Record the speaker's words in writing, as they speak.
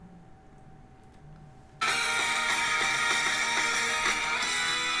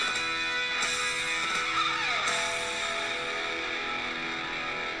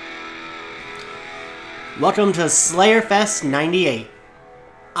Welcome to Slayerfest 98.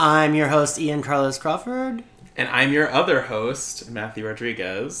 I'm your host, Ian Carlos Crawford. And I'm your other host, Matthew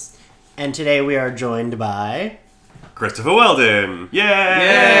Rodriguez. And today we are joined by... Christopher Weldon! Yay!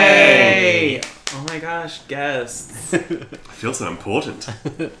 Yay! Oh my gosh, guests. I feel so important.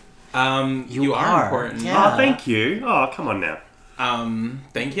 You are important. Yeah. Oh, thank you. Oh, come on now.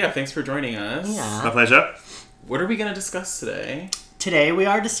 Thanks for joining us. Yeah. My pleasure. What are we going to discuss today? Today we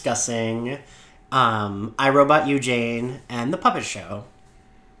are discussing I, Robot You, Jane, and The Puppet Show.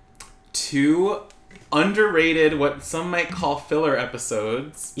 Two underrated, what some might call filler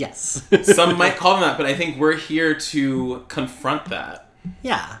episodes. Yes. Some might call them that, but I think we're here to confront that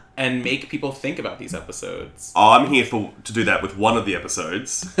Yeah. and make people think about these episodes. Oh, I'm here to do that with one of the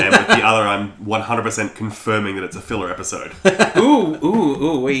episodes, and with the other, I'm 100% confirming that it's a filler episode.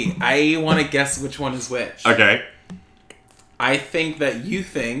 Ooh, wait. I want to guess which one is which. Okay. I think that you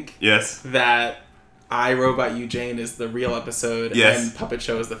think Yes. that I, Robot You, Jane is the real episode Yes. and Puppet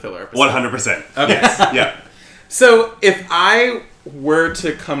Show is the filler episode. 100%. Okay. Yes. Yeah. So if I were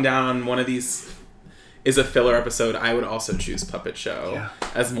to come down on one of these is a filler episode, I would also choose Puppet Show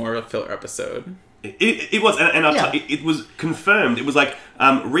as more of a filler episode. It was, and I'll Yeah. tell you, it was confirmed. It was like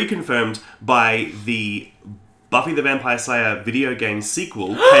reconfirmed by the Buffy the Vampire Slayer video game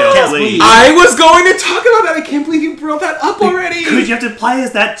sequel, Chaos Bleed. I was going to talk about that. I can't believe you brought that up already. Because you have to play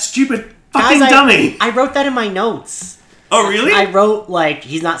as that stupid fucking Guys, dummy. I wrote that in my notes. Oh, really? I wrote,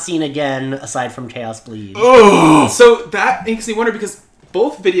 he's not seen again aside from Chaos Bleed. Oh. So that makes me wonder because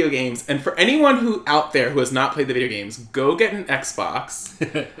both video games, and for anyone who out there who has not played the video games, go get an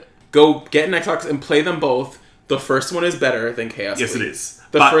Xbox. Go get an Xbox and play them both. The first one is better than Chaos Bleeds. Yes, it is.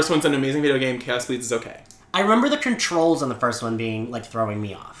 The But- first one's an amazing video game. Chaos Bleeds is okay. I remember the controls on the first one being, throwing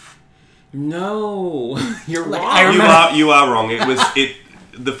me off. No, you're Like, wrong. I remember- You are wrong.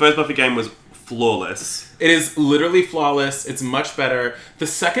 The first Buffy game was flawless. It is literally flawless. It's much better. The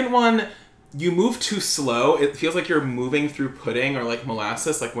second one, you move too slow. It feels like you're moving through pudding or like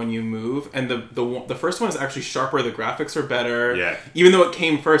molasses, like when you move. And the first one is actually sharper. The graphics are better. Yeah. Even though it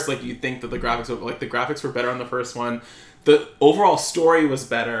came first, you'd think that the graphics were better on the first one. The overall story was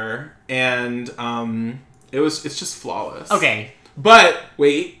better, and it's just flawless. Okay. But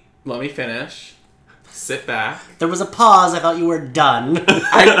wait, let me finish. Sit back. There was a pause. I thought you were done.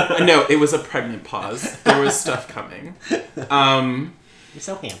 No, it was a pregnant pause. There was stuff coming. You're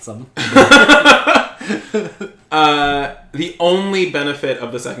so handsome. The only benefit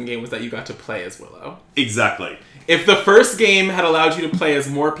of the second game was that you got to play as Willow. Exactly. If the first game had allowed you to play as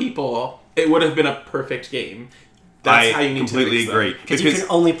more people, it would have been a perfect game. That's how you need to completely mix them. agree. Because you can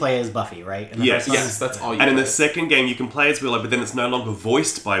only play as Buffy, right? In the Yes. first one? Yes, that's all you And in play. the second game, you can play as Willow, but then it's no longer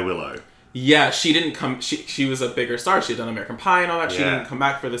voiced by Willow. Yeah, she didn't come... She was a bigger star. She had done American Pie and all that. She Yeah. didn't come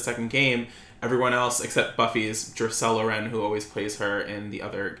back for the second game. Everyone else, except Buffy, is Drusilla Loren, who always plays her in the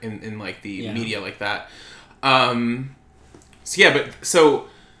other... in the media like that.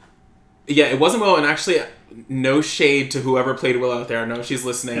 It wasn't Willow, and actually, no shade to whoever played Willow out there. I know she's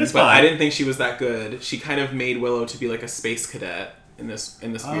listening, It's but fine. I didn't think she was that good. She kind of made Willow to be like a space cadet in this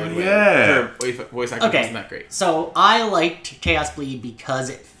weird way. yeah. Her voice acting Okay. wasn't that great. So I liked Chaos Bleed because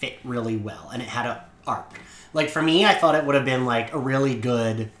it fit really well and it had an arc. For me, I thought it would have been a really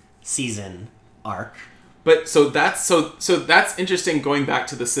good season arc. But so that's interesting. Going back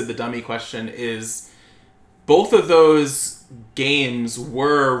to the Sid the Dummy question, is both of those games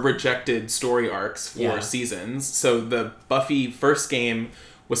were rejected story arcs for seasons. So the Buffy first game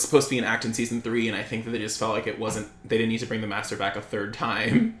was supposed to be an act in season 3, and I think that they just felt like it wasn't. They didn't need to bring the Master back a third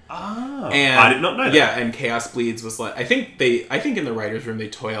time. Oh, And I did not know that. Yeah, and Chaos Bleeds was I think in the writers' room they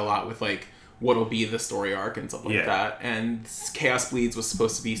toy a lot with what'll be the story arc and stuff like that. And Chaos Bleeds was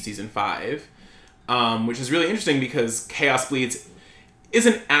supposed to be season 5. Which is really interesting because Chaos Bleeds is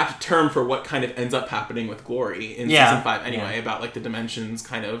an apt term for what kind of ends up happening with Glory in season 5 anyway, about the dimensions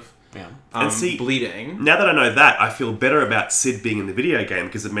kind of And see, bleeding. Now that I know that, I feel better about Sid being in the video game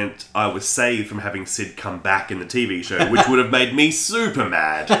because it meant I was saved from having Sid come back in the TV show, which would have made me super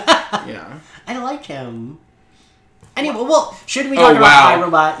mad. Yeah. I like him. Anyway, well, should we talk about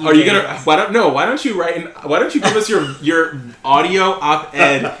iRobot? Are you gonna? Why don't you write? Why don't you give us your audio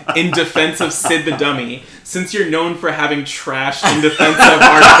op-ed in defense of Sid the Dummy? Since you're known for having trashed in defensive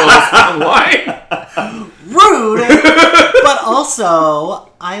articles online. Rude! But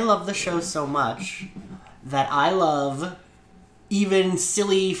also, I love the show so much that I love even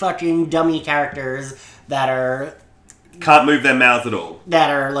silly fucking dummy characters that are Can't move their mouths at all.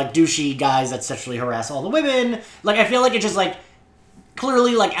 douchey guys that sexually harass all the women. I feel like it's just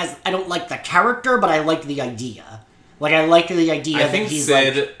clearly as I don't like the character, but I like the idea. Like, I like the idea I think that he's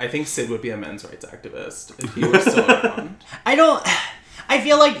I think Sid would be a men's rights activist if he were still around. I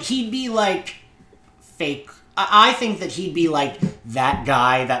feel like he'd be, like, fake. I think that he'd be, like, that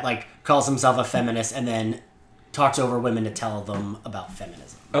guy that, like, calls himself a feminist and then talks over women to tell them about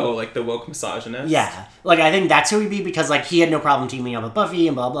feminism. Oh, like the woke misogynist? Yeah. Like, I think that's who he'd be because, like, he had no problem teaming up with Buffy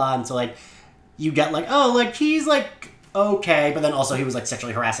and blah, blah. And so, like, you get, like, oh, like, he's, like, okay. But then also he was, like,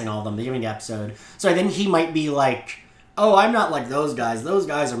 sexually harassing all of them beginning the episode. So I think he might be, like, oh, I'm not like those guys. Those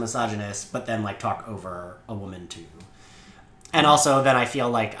guys are misogynists. But then, like, talk over a woman, too. And also, then I feel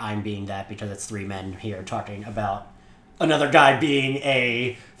like I'm being that because it's three men here talking about another guy being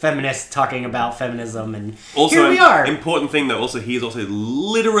a feminist talking about feminism, and also, here we are. Important thing, though, also, he's also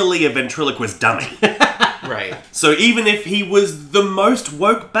literally a ventriloquist dummy. Right. So even if he was the most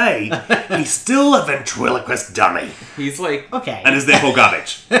woke babe, he's still a ventriloquist dummy. He's like... Okay. And is therefore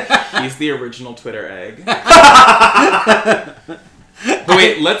garbage. He's the original Twitter egg. But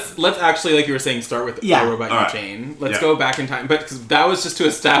wait, let's actually, like you were saying, start with I Robot You, right. Jane. Let's go back in time. But cause that was just to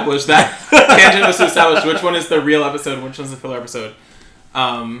establish that. Tangent was to establish which one is the real episode and which one's the filler episode.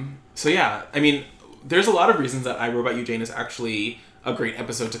 So yeah, I mean, there's a lot of reasons that I Robot You, Jane is actually a great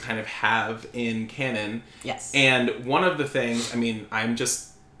episode to kind of have in canon. Yes. And one of the things, I mean, I'm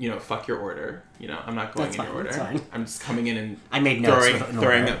just, fuck your order. I'm not going in your order. That's fine. I'm just coming in and I made notes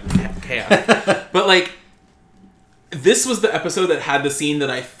throwing up chaos. But like, this was the episode that had the scene that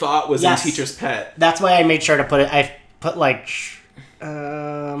I thought was in Teacher's Pet. That's why I made sure to put it. I put like.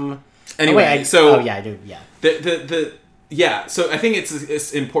 Anyway, I do. Yeah. So I think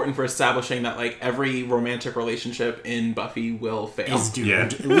it's important for establishing that like every romantic relationship in Buffy will fail. Is doomed. Yeah.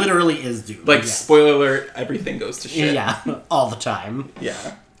 It literally is doomed. Like, spoiler alert, everything goes to shit. Yeah, all the time.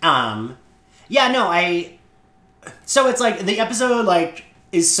 Yeah. So it's like the episode like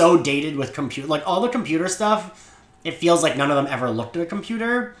is so dated with computer, like all the computer stuff. It feels like none of them ever looked at a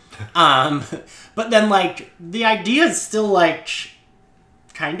computer. But then like the idea is still like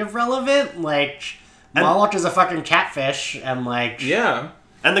kind of relevant. Like Moloch is a fucking catfish, and like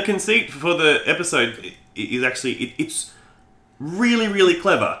And the conceit for the episode is actually it's really, really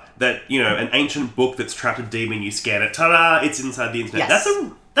clever. That an ancient book that's trapped a demon, you scan it, ta-da! It's inside the internet. Yes.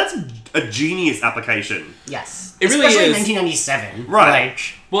 That's a genius application. yes, It really especially is. in 1997. Right. Like,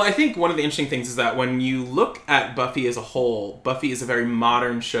 Well, I think one of the interesting things is that when you look at Buffy as a whole, Buffy is a very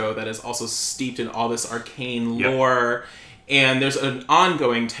modern show that is also steeped in all this arcane lore, and there's an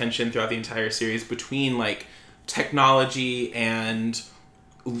ongoing tension throughout the entire series between like technology and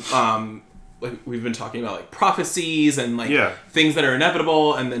like we've been talking about like prophecies and like things that are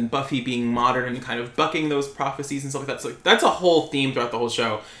inevitable, and then Buffy being modern and kind of bucking those prophecies and stuff like that. So like, that's a whole theme throughout the whole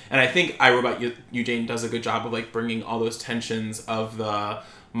show, and I think I Robot You, Jane does a good job of like bringing all those tensions of the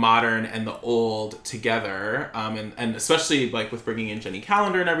modern and the old together, and especially like with bringing in Jenny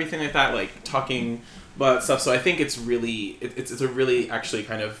Calendar and everything like that, like talking about stuff. So I think it's really it's a really actually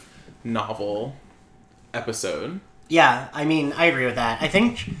kind of novel episode. yeah, I mean, I agree with that. I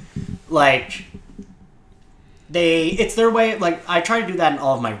think like it's their way. Like I try to do that in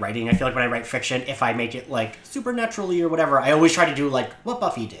all of my writing. I feel like when I write fiction, if I make it like supernaturally or whatever, I always try to do like what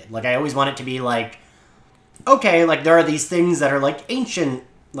Buffy did. Like I always want it to be like, okay, like there are these things that are like ancient,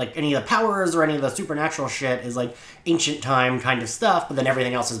 like any of the powers or any of the supernatural shit is like ancient time kind of stuff, but then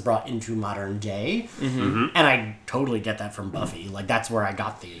everything else is brought into modern day. Mm-hmm. And I totally get that from Buffy. Like that's where I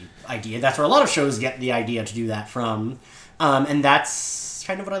got the idea. That's where a lot of shows get the idea to do that from. And that's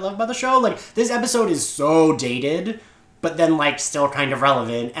kind of what I love about the show. Like this episode is so dated, but then like still kind of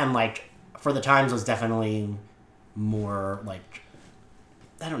relevant, and like for the times was definitely more like,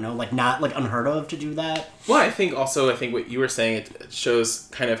 I don't know, like not like unheard of to do that. Well, I think what you were saying, it shows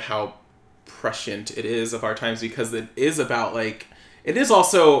kind of how prescient it is of our times, because it is about like, it is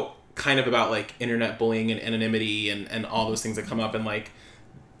also kind of about like internet bullying and anonymity and all those things that come up, and like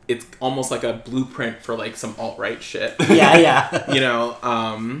it's almost like a blueprint for like some alt-right shit. Yeah.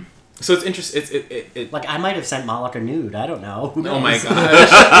 So it's interesting. It Like I might have sent Moloch a nude. I don't know. Who knows? oh my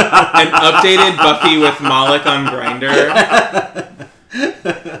gosh! An updated Buffy with Moloch on Grindr.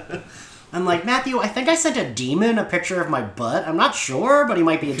 I'm like, Matthew, I think I sent a demon a picture of my butt. I'm not sure, but he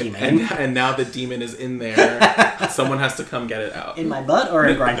might be a demon. And now the demon is in there. Someone has to come get it out. In my butt or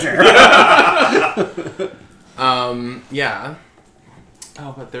in Grindr? Yeah.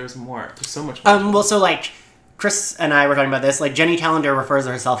 Oh, but there's more. There's so much more. Well, so, like, Chris and I were talking about this. Like, Jenny Calendar refers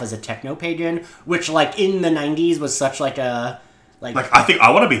to herself as a techno-pagan, which, like, in the 90s was such, like, a... Like, I think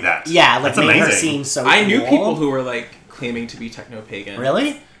I want to be that. yeah, like, That's made amazing. her seem so I knew cool. people who were, like, claiming to be techno-pagan.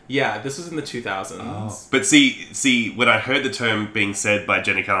 Really? Yeah, this was in the 2000s. But see, when I heard the term being said by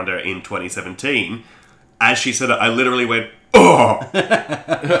Jenny Calendar in 2017, as she said it, I literally went, oh!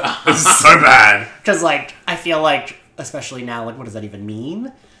 This is so bad. Because, like, I feel like, especially now, like, what does that even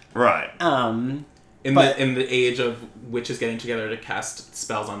mean? Right. In the age of witches getting together to cast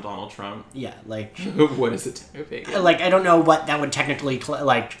spells on Donald Trump. Yeah, like... What is it? Okay. Like, I don't know what that would technically,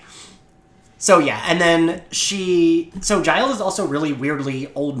 like... So, yeah, and then So, Giles is also really weirdly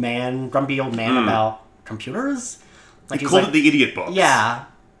grumpy old man about computers. Like, He called like, it the idiot box. Yeah,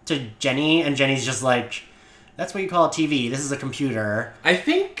 to Jenny, and Jenny's just like, that's what you call a TV. This is a computer. I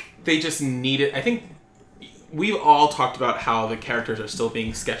think they just needed... I think we've all talked about how the characters are still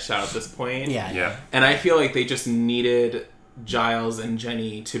being sketched out at this point. Yeah. And I feel like they just needed Giles and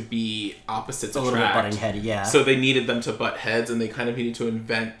Jenny to be opposites A little bit attract. butting head, yeah. So they needed them to butt heads, and they kind of needed to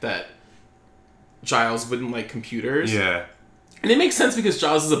invent that Giles wouldn't like computers. Yeah. And it makes sense because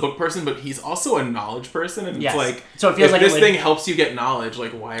Giles is a book person, but he's also a knowledge person, and Yes. it's like, So it feels if like this it would- thing helps you get knowledge,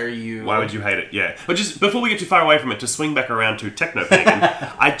 like, why would you hate it? Yeah. But just before we get too far away from it, to swing back around to Techno-Pagan,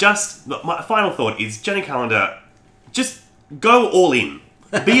 my final thought is Jenny Calendar, just go all in.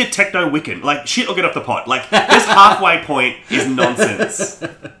 Be a techno-Wiccan. Like, shit or get off the pot. Like, this halfway point is nonsense.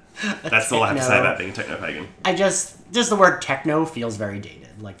 That's all I have to say about being a Techno-Pagan. Just the word techno feels very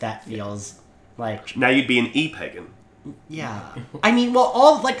dated. Like, that feels like... Now you'd be an E-Pagan. Yeah. I mean, well,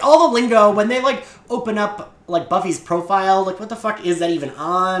 all the lingo, when they, like, open up, like, Buffy's profile, like, what the fuck is that even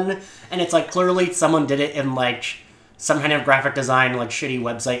on? And it's, like, clearly someone did it in, like, some kind of graphic design, like, shitty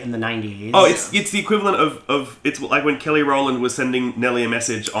website in the 90s. Oh, it's the equivalent of it's like when Kelly Rowland was sending Nelly a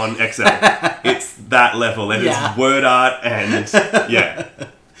message on Excel. It's that level. And Yeah. it's word art and, yeah.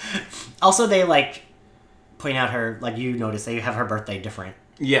 Also, they, like, point out her, like, you notice they have her birthday different.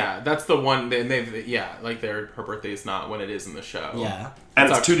 Yeah, that's the one. And her birthday is not when it is in the show. Yeah. And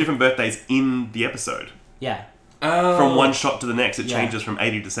it's two different birthdays in the episode. Yeah. Oh. From one shot to the next, it Yeah. changes from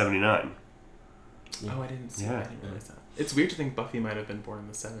 80 to 79. Oh, I didn't see Yeah. that. I didn't realize that. It's weird to think Buffy might have been born in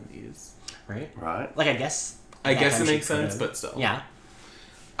the 70s. Right? Right? Like, I guess... I guess time it she makes sense, could've. but still. Yeah.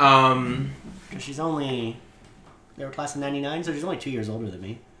 'Cause she's only... They were class of 99, so she's only 2 years older than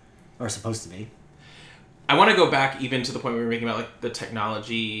me. Or supposed to be. I want to go back even to the point where we were making about like the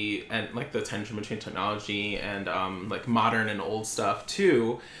technology and like the tension between technology and like modern and old stuff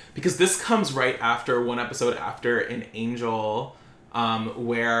too, because this comes right after one episode after an Angel,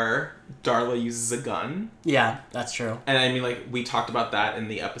 where Darla uses a gun. Yeah, that's true. And I mean, like, we talked about that in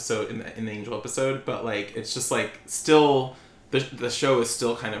the episode in the Angel episode, but like it's just like still the show is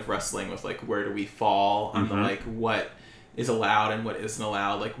still kind of wrestling with like where do we fall on the like what is allowed and what isn't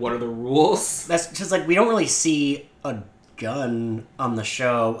allowed, like what are the rules. That's just like, we don't really see a gun on the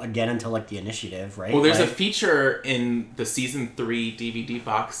show again until like the Initiative, right? Well, there's a like, feature in the season 3 DVD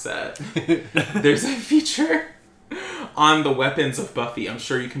box set. There's a feature on the weapons of Buffy. I'm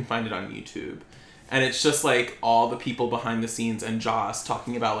sure you can find it on YouTube. And it's just like all the people behind the scenes and Joss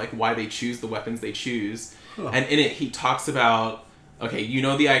talking about like why they choose the weapons they choose. And in it, he talks about, okay, you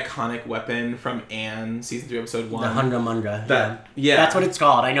know the iconic weapon from Anne, season 3, episode 1? the Hunga Munga. Yeah. That's what it's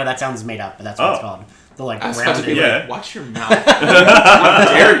called. I know that sounds made up, but that's what it's called. The like I was about to be rounded... like, watch your mouth. How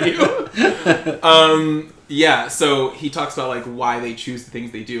dare you? Yeah, so he talks about like why they choose the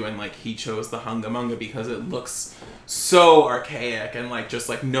things they do, and like he chose the Hunga Munga because it looks so archaic and like just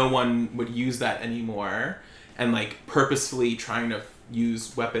like no one would use that anymore, and like purposefully trying to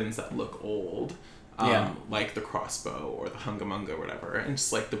use weapons that look old. Like the crossbow or the Hunga Munga or whatever, and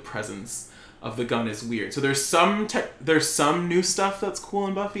just like the presence of the gun is weird. So there's some new stuff that's cool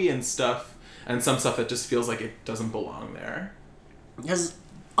in Buffy and some stuff that just feels like it doesn't belong there. Because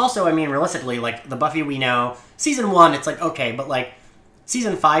also, I mean, realistically, like the Buffy we know, season 1, it's like okay, but like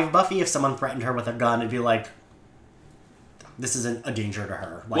season 5 Buffy, if someone threatened her with a gun, it'd be like, this isn't a danger to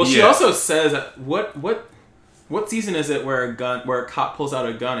her. Like, Well, she also says what season is it where a cop pulls out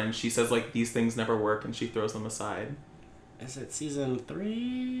a gun and she says like these things never work and she throws them aside? Is it season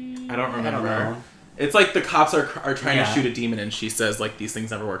 3? I don't remember. I don't know. It's like the cops are trying to Yeah. shoot a demon and she says like these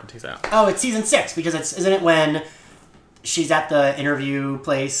things never work and takes it out. Oh, it's season 6 because isn't it when she's at the interview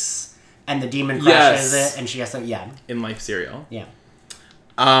place and the demon crashes Yes. it and she has to In Life Serial. yeah.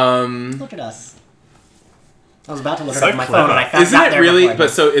 Um, Look at us. I was about to look So it up on my clever. phone and I found isn't that it there really? before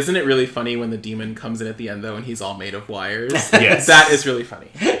I did. Isn't it really funny when the demon comes in at the end though and he's all made of wires? Yes. That is really funny.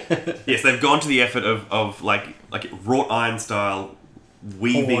 Yes, they've gone to the effort of like wrought iron style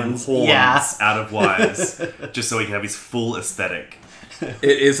weaving Horns. horns Yeah. out of wires just so he can have his full aesthetic.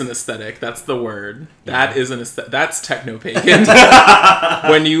 It is an aesthetic. That's the word. That is an aesthetic. That's techno-pagan.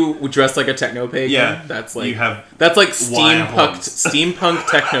 When you dress like a techno-pagan, Yeah. that's like You have that's like wire steampunk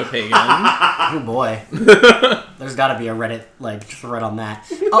techno-pagan. Oh boy. There's got to be a Reddit like thread on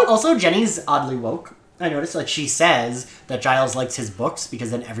that. Also, Jenny's oddly woke. I noticed, like, she says that Giles likes his books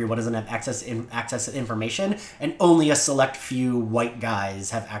because then everyone doesn't have access to information, and only a select few white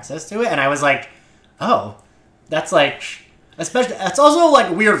guys have access to it. And I was like, oh, that's like, especially, that's also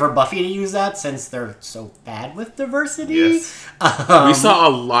like weird for Buffy to use that since they're so bad with diversity. Yes. We saw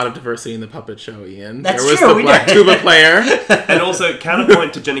a lot of diversity in the puppet show, Ian. That's there was true, the we black did. tuba player. And also,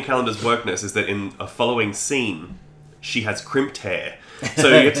 counterpoint to Jenny Calendar's wokeness is that in a following scene, she has crimped hair. So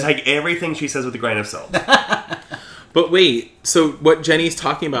you have to take everything she says with a grain of salt. But wait, so what Jenny's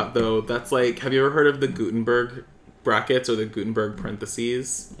talking about, though, that's like, have you ever heard of the Gutenberg brackets or the Gutenberg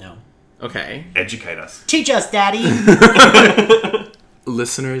parentheses? No. Okay. Educate us. Teach us, Daddy!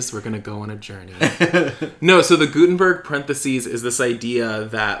 Listeners, we're going to go on a journey. No, so the Gutenberg parentheses is this idea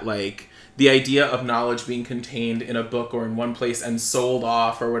that, like, the idea of knowledge being contained in a book or in one place and sold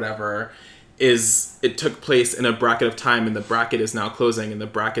off or whatever it took place in a bracket of time, and the bracket is now closing, and the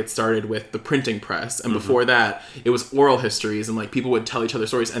bracket started with the printing press, and before that it was oral histories, and like people would tell each other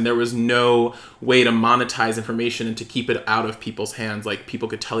stories, and there was no way to monetize information and to keep it out of people's hands. Like, people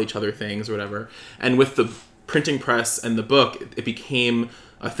could tell each other things or whatever, and with the printing press and the book, it became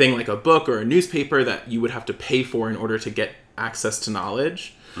a thing like a book or a newspaper that you would have to pay for in order to get access to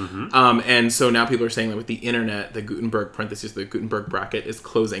knowledge. And so now people are saying that with the internet, the Gutenberg parentheses, the Gutenberg bracket is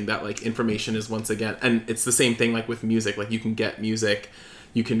closing, that like information is once again, and it's the same thing like with music, like you can get music,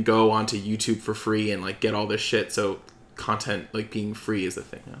 you can go onto YouTube for free and like get all this shit, so content like being free is a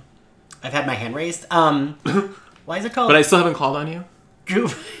thing now. I've had my hand raised. Why is it called? But I still haven't called on you.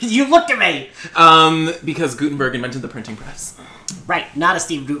 You looked at me! Because Gutenberg invented the printing press. Right, not a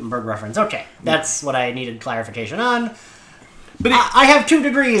Steve Gutenberg reference. Okay, that's what I needed clarification on. But I have 2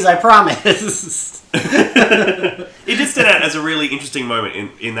 degrees, I promise. it just stood out as a really interesting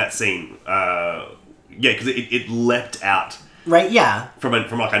moment in that scene. Because it leapt out Right, yeah. from like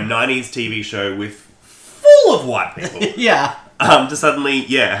a 90s TV show with full of white people. Yeah. To suddenly,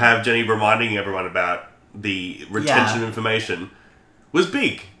 have Jenny reminding everyone about the retention of information was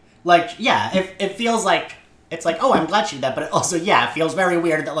big. Like, yeah, it feels like, it's like, oh, I'm glad she did that, but it also, it feels very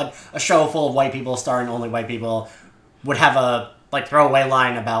weird that, like, a show full of white people starring only white people would have a, like, throwaway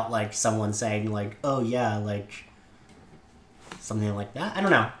line about, like, someone saying, like, oh, yeah, like, something like that. I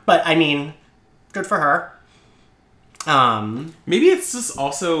don't know. But, I mean, good for her. Maybe it's just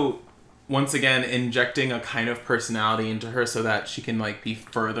also, once again, injecting a kind of personality into her so that she can, like, be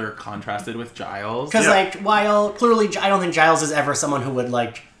further contrasted with Giles. Because, like, while clearly, I don't think Giles is ever someone who would,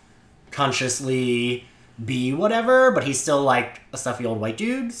 like, consciously be whatever, but he's still, like, a stuffy old white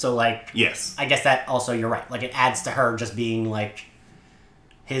dude. So, like, Yes. I guess that also, you're right. Like, it adds to her just being, like,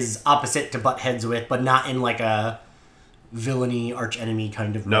 his opposite to butt heads with, but not in, like, a villainy, archenemy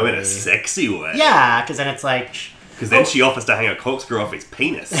kind of way. No, in a sexy way. Yeah, because then it's like... Because then she offers to hang a corkscrew off his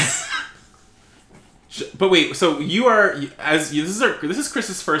penis. But wait, so this is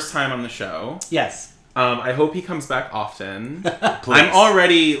Chris's first time on the show. Yes. I hope he comes back often. Please. I'm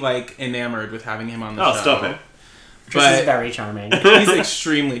already, like, enamored with having him on the show. Oh, stop it. Chris But is very charming. he's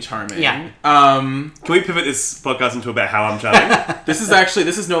extremely charming. Yeah. Can we pivot this podcast into about how I'm charming? This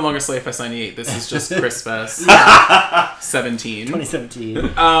is no longer Slayfest 98. This is just Chris Fest 17.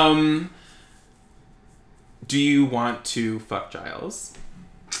 2017. Do you want to fuck Giles?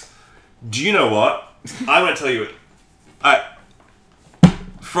 Do you know what? I'm going to tell you...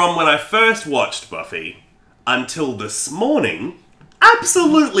 From when I first watched Buffy until this morning,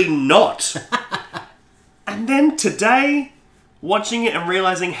 absolutely not. And then today, watching it and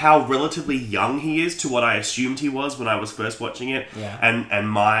realizing how relatively young he is to what I assumed he was when I was first watching it, and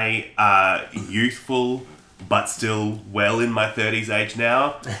my youthful but still well in my 30s age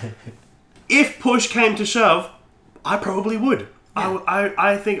now, if push came to shove, I probably would. Yeah.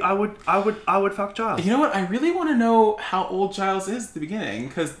 I think I would fuck Giles. You know what? I really want to know how old Giles is at the beginning,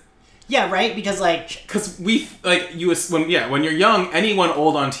 because yeah, right. Because we like when you're young, anyone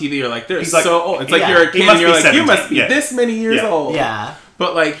old on TV, you're like, they're like, so old. It's like yeah. you're a kid and you're like, 17. you must be Yeah. this many years old. Yeah.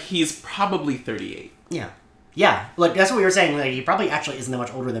 But like he's probably 38. Yeah. Like that's what we were saying. Like he probably actually isn't that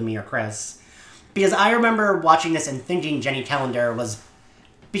much older than me or Chris, because I remember watching this and thinking Jenny Calendar was,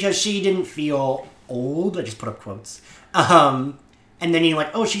 because she didn't feel old. I just put up quotes. And then you're like,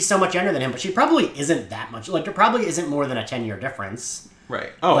 oh, she's so much younger than him, but she probably isn't that much. Like, there probably isn't more than a 10-year difference.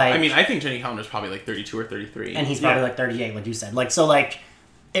 Right. Oh, like, I mean, I think Jenny Calendar's probably like 32 or 33. And he's probably like 38, like you said. Like, so, like,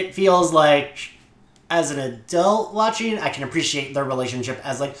 it feels like, as an adult watching, I can appreciate their relationship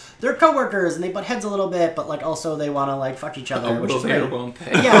as, like, they're coworkers, and they butt heads a little bit, but, like, also they want to, like, fuck each other, which is great. Won't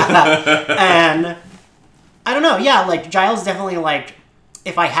pay. Yeah. And, I don't know, yeah, like, Giles definitely, like,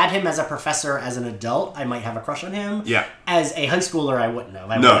 if I had him as a professor as an adult, I might have a crush on him. Yeah. As a high schooler, I wouldn't have.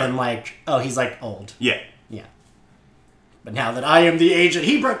 I would No. have been like, oh, he's like old. Yeah. Yeah. But now that I am the age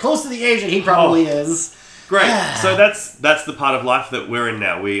that close to the age that he probably is. Great. So that's the part of life that we're in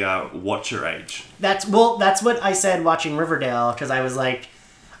now. We are watcher age. That's what I said watching Riverdale, because I was like,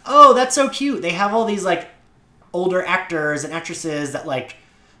 oh, that's so cute. They have all these like older actors and actresses that like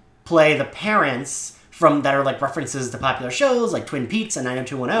play the parents that are like references to popular shows like Twin Peaks and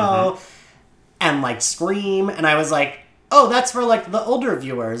 90210 and like Scream, and I was like, oh, that's for like the older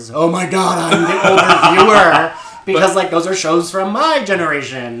viewers. Oh my god, I'm the older viewer, because like those are shows from my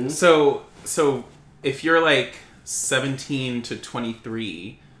generation. So if you're like 17 to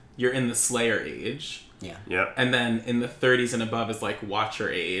 23, you're in the Slayer age. Yeah. Yep. And then in the 30s and above is like Watcher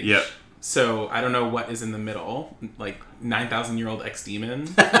age. Yep. So I don't know what is in the middle, like 9,000-year-old ex-demon.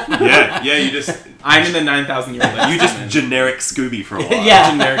 Yeah, you just I'm in the 9,000-year-old ex-demon. you just generic Scooby for a while.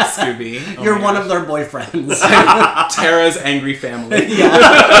 Yeah. Generic Scooby. Oh You're my one gosh. of their boyfriends. Tara's angry family.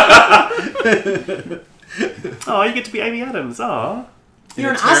 Oh, you get to be Amy Adams. Oh.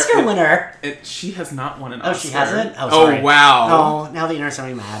 You're an Oscar winner. She has not won an Oh, Oscar. she hasn't? Oh, sorry. Oh, wow. Oh, now the internet's gonna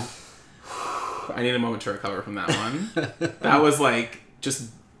be mad. I need a moment to recover from that one. That was like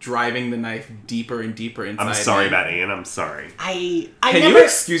just driving the knife deeper and deeper inside. I'm sorry me. about Ian. I'm sorry. I Can never. you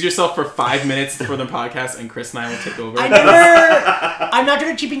excuse yourself for 5 minutes for the podcast, and Chris and I will take over? I'm not good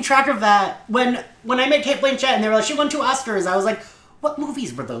at keeping track of that. When I met Kate Blanchett and they were like, she won 2 Oscars, I was like, what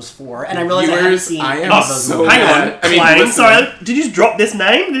movies were those for? And I realized I hadn't Viewers, seen I am any of those so movies. Hang mad. on. I mean, Clang. listen. Sorry, did you just drop this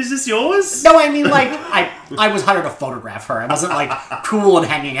name? Is this yours? No, I mean, like, I was hired to photograph her. I wasn't, like, cool and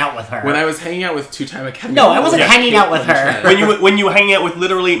hanging out with her. When I was hanging out with 2-time Academy No, I wasn't Award hanging Kate out with her. Blanchett. When you were hanging out with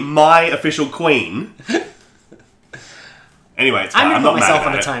literally my official queen. Anyway, it's fine. I'm I'm gonna not put mad myself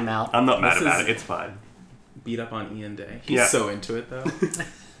on about a it. timeout. I'm not mad This about is- it. It's fine. Beat up on Ian Day. He's Yeah. so into it, though.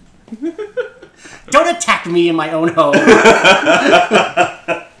 Don't attack me in my own home.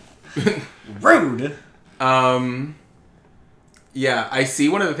 Rude. Yeah, I see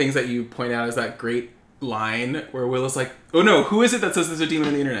one of the things that you point out is that great line where Willow's like, oh no, who is it that says there's a demon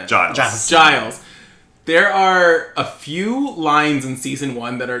on the internet? Giles. Giles. There are a few lines in season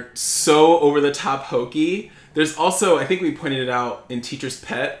 1 that are so over the top hokey. There's also, I think we pointed it out in Teacher's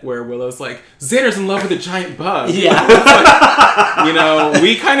Pet, where Willow's like, Xander's in love with a giant bug. Yeah. You know,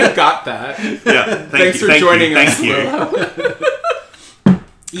 we kind of got that. Yeah. Thanks for joining us, Thank you. Willow.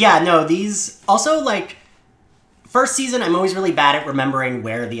 Yeah, no, these... Also, like, first season, I'm always really bad at remembering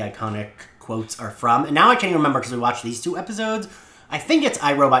where the iconic quotes are from. And now I can't even remember because we watched these 2 episodes. I think it's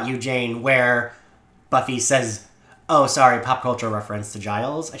I, Robot You, Jane, where Buffy says, oh, sorry, pop culture reference to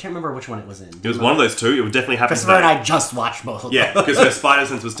Giles. I can't remember which one it was in. It was one of those 2. It would definitely happen Christopher and today. I just watched both of Yeah, those. because her spider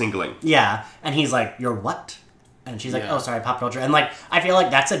sense was tingling. Yeah, and he's like, you're what? And she's like, Yeah. oh, sorry, pop culture. And, like, I feel like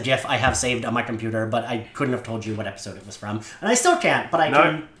that's a GIF I have saved on my computer, but I couldn't have told you what episode it was from. And I still can't, but I No.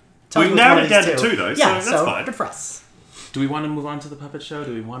 can tell We've you it's one narrowed of it down these to 2, though, Yeah, so that's fine. good for us. Do we want to move on to the puppet show?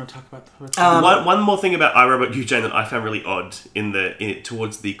 Do we want to talk about the puppet show? One more thing about iRobot You, Jane, that I found really odd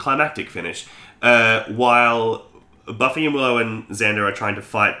towards the climactic finish. While Buffy and Willow and Xander are trying to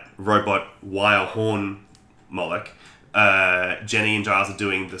fight Robot Wire Horn Moloch, Jenny and Giles are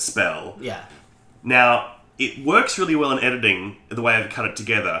doing the spell. Yeah. Now, it works really well in editing, the way I've cut it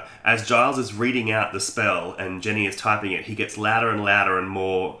together. As Giles is reading out the spell and Jenny is typing it, he gets louder and louder and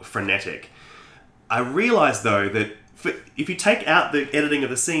more frenetic. I realise, though, that if you take out the editing of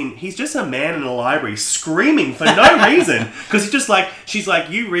the scene, he's just a man in a library screaming for no reason. Because he's just like, she's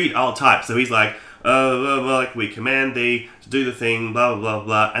like, you read, I'll type. So he's like, like, we command thee to do the thing, blah, blah, blah,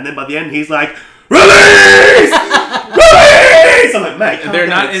 blah. And then by the end, he's like, release! Release! I'm like, mate, calm They're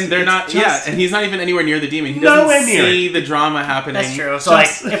down. not, and they're It's not, just- yeah, and he's not even anywhere near the demon. He Nowhere doesn't near see the drama happening. That's true. So, like,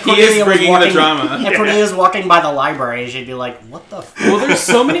 Just- if he is Cordelia was bringing the walking, drama. If Cordelia's walking by the library, she'd be like, what the f-? Well, there's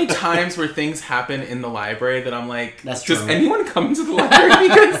so many times where things happen in the library that I'm like, That's does true. anyone come into the library?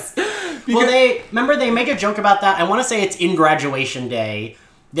 Because Well, they make a joke about that. I want to say it's in Graduation Day.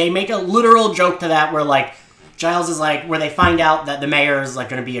 They make a literal joke to that where, like, Giles is like, where they find out that the mayor is, like,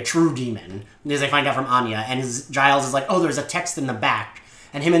 going to be a true demon. Because they find out from Anya. And Giles is like, oh, there's a text in the back.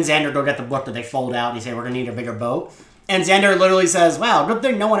 And him and Xander go get the book that they fold out. And they say, we're going to need a bigger boat. And Xander literally says, wow, good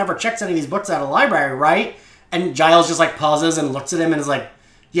thing no one ever checks any of these books out of the library, right? And Giles just, like, pauses and looks at him and is like,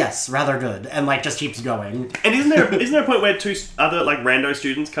 yes, rather good. And, like, just keeps going. And isn't there a point where 2 other, like, rando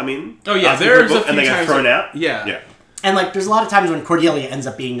students come in? Oh, yeah, asking for there's a book, few and they get times thrown where- out? yeah. Yeah. And, like, there's a lot of times when Cordelia ends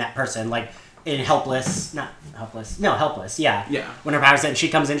up being that person. Like, in Helpless, yeah. Yeah. When her powers and she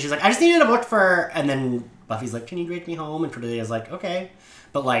comes in, she's like, I just needed a book for... And then Buffy's like, can you take me home? And Cordelia's like, okay.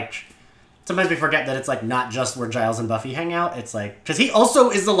 But, like, sometimes we forget that it's like not just where Giles and Buffy hang out. It's like because he also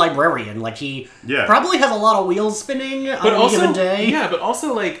is the librarian. Like he probably has a lot of wheels spinning on a given day. Yeah, but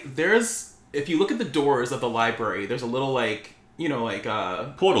also like there's if you look at the doors of the library, there's a little like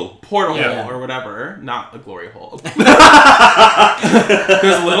portal or whatever, not a glory hole. There's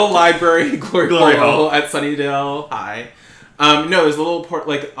a little library glory hole at Sunnydale High. No, there's a little port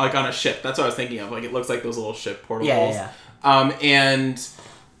like on a ship. That's what I was thinking of. Like it looks like those little ship portal holes. And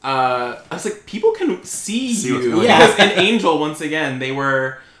I was like, people can see you because in Angel once again they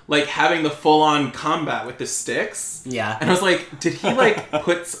were like having the full-on combat with the sticks. Yeah. And I was like, did he like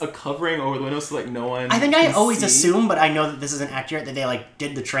put a covering over the windows so like no one I think I always see? assume, but I know that this isn't accurate, that they like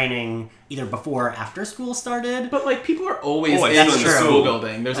did the training either before or after school started. But like people are always in that's the true. school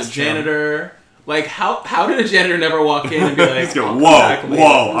building. There's That's a janitor. Like how did a janitor never walk in and be like, go, whoa,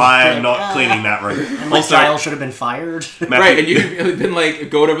 I am not cleaning that room. And like Giles should have been fired. Right, and you've been like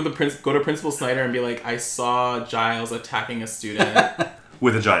go to Principal Snyder and be like, I saw Giles attacking a student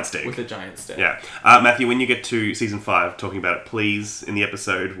with a giant stick. Yeah. Matthew, when you get to season 5 talking about it, please, in the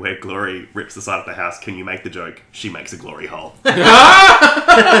episode where Glory rips the side of the house, can you make the joke, she makes a glory hole? Giving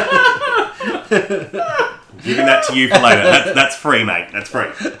that to you for later. That's free, mate. That's free.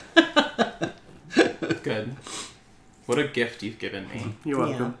 Good. What a gift you've given me. You're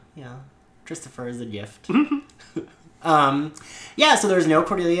welcome. Yeah. Christopher is a gift. So there's no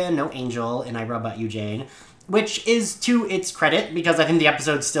Cordelia, no Angel in Eyebrow But You, Jane. Which is to its credit, because I think the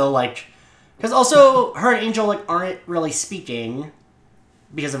episode's still, like... Because also, her and Angel, like, aren't really speaking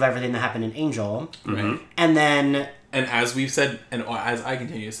because of everything that happened in Angel. Right. And then... And as we've said, and as I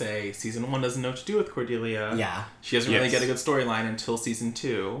continue to say, season 1 doesn't know what to do with Cordelia. Yeah. She doesn't really get a good storyline until season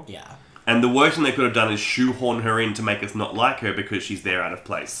 2. Yeah. And the worst thing they could have done is shoehorn her in to make us not like her because she's there out of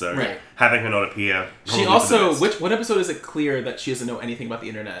place. So having her not appear... She also... What episode is it clear that she doesn't know anything about the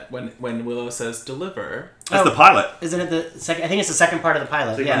internet? When Willow says, deliver. That's the pilot. Isn't it the second... I think it's the second part of the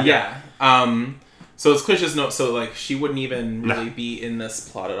pilot. Yeah. Yeah. So it's clear she doesn't know... So, like, she wouldn't even really be in this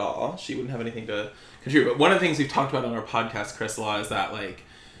plot at all. She wouldn't have anything to contribute. But one of the things we've talked about on our podcast, Chris, a lot is that, like...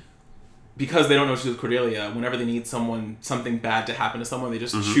 Because they don't know what to do with Cordelia, whenever they need something bad to happen to someone, they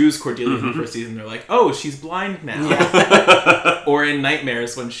just choose Cordelia in the first season. They're like, oh, she's blind now. Yeah. Or in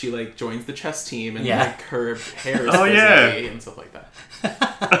Nightmares, when she like joins the chess team and like her hair is frizzy and stuff like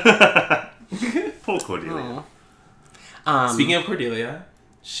that. Poor Cordelia. Speaking of Cordelia,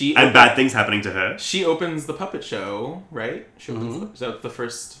 bad things happening to her. She opens the puppet show, right? She opens the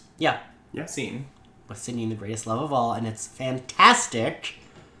first scene. With Sydney, the greatest love of all, and it's fantastic.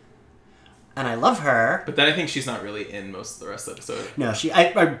 And I love her. But then I think she's not really in most of the rest of the episode. No,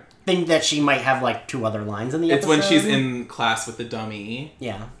 I think that she might have, like, 2 other lines in the episode. It's when she's in class with the dummy.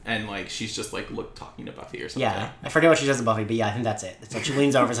 Yeah. And, like, she's just, like, talking to Buffy or something. Yeah. I forget what she says to Buffy, but yeah, I think that's it. It's like she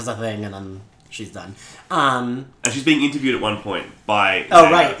leans over, says a thing, and then she's done. And she's being interviewed at one point by...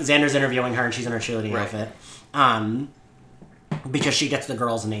 Oh, right. Xander's interviewing her, and she's in her cheerleading outfit. Because she gets the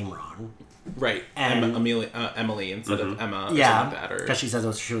girl's name wrong. Right. And Emily instead of Emma. Yeah, because she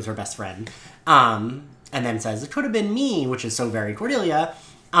says she was her best friend. And then says, it could have been me, which is so very Cordelia.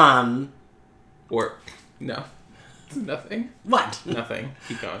 Or, no. Nothing. What? Nothing.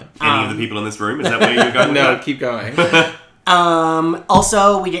 Keep going. Any of the people in this room? Is that where you're going? No, keep going.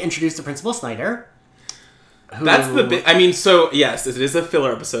 Also, we get introduced to Principal Snyder. That's the bit. I mean, so, yes, it is a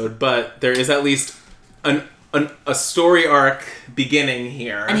filler episode, but there is at least a story arc beginning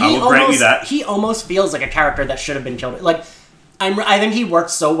here. And I will grant you that. He almost feels like a character that should have been killed. Like, I think he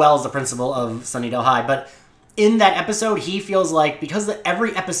works so well as the principal of Sunnydale High, but in that episode, he feels like, because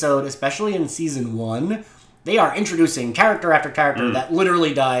every episode, especially in season 1, they are introducing character after character that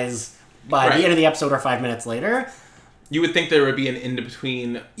literally dies by the end of the episode or 5 minutes later. You would think there would be an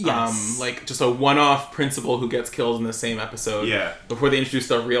in-between, like, just a one-off principal who gets killed in the same episode before they introduce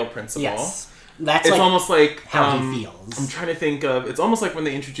the real principal. Yes. That's it's almost like how he feels. I'm trying to think of. It's almost like when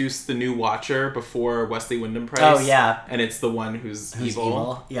they introduced the new Watcher before Wesley Wyndham-Pryce. Oh yeah, and it's the one who's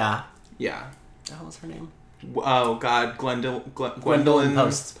evil. Yeah. Yeah. What was her name? Oh God, Gwendolyn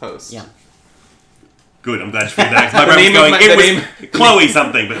Post. Yeah. Good. I'm glad you figured that. My brain was going. It was Chloe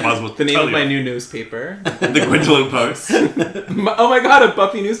something, but it was the name of my new newspaper, the Gwendolyn Post. Oh my God, a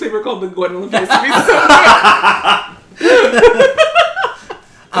Buffy newspaper called the Gwendolyn Post.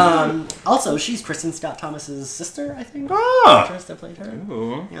 Also, she's Kristen Scott Thomas's sister, I think. Oh. Actress that played her.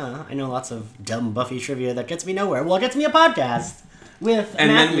 Ooh. Yeah, I know lots of dumb Buffy trivia that gets me nowhere. Well, it gets me a podcast with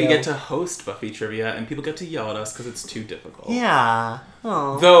and Matthew. Then we get to host Buffy trivia, and people get to yell at us because it's too difficult. Yeah.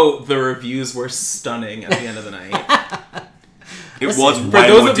 Oh. Though the reviews were stunning at the end of the night. It was for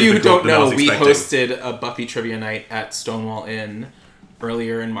those of you who don't know, we hosted a Buffy trivia night at Stonewall Inn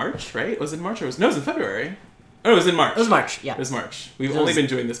earlier in March, right? Was it in March or it was in February? Oh, it was in March. It was March, yeah. It was March. We've only been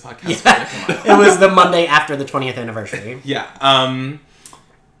doing this podcast for Yeah. like a month. It was the Monday after the 20th anniversary. Yeah.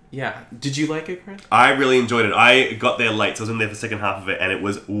 Yeah. Did you like it, Chris? I really enjoyed it. I got there late, so I was in there for the second half of it, and it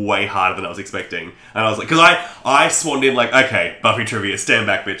was way harder than I was expecting. And I was like, because I swanned in like, okay, Buffy trivia, stand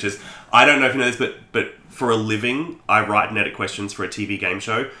back, bitches. I don't know if you know this, but for a living, I write and edit questions for a TV game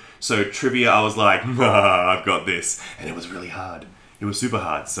show. So trivia, I was like, I've got this. And it was really hard. It was super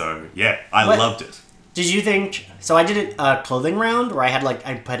hard. So yeah, I loved it. Did you think... So I did a clothing round where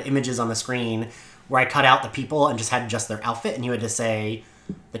I put images on the screen where I cut out the people and just had just their outfit, and you had to say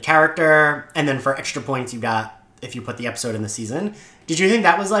the character, and then for extra points you got if you put the episode in the season. Did you think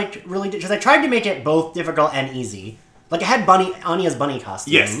that was like really... Because I tried to make it both difficult and easy. Like it had Anya's bunny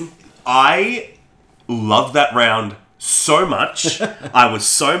costume. Yes. I loved that round so much. I was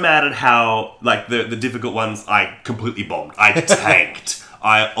so mad at how, like, the difficult ones I completely bombed. I tanked.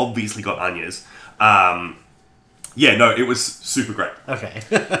 I obviously got Anya's. Yeah, no, it was super great. Okay.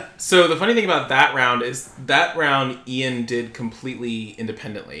 So the funny thing about that round is that round Ian did completely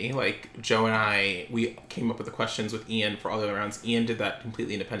independently. Like Joe and we came up with the questions with Ian for all the other rounds. Ian did that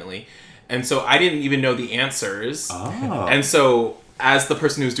completely independently. And so I didn't even know the answers. Oh. And so as the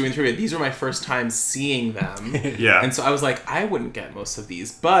person who was doing the trivia, these were my first time seeing them. Yeah. And so I was like, I wouldn't get most of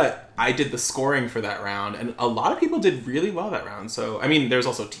these, but I did the scoring for that round, and a lot of people did really well that round. So, I mean, there's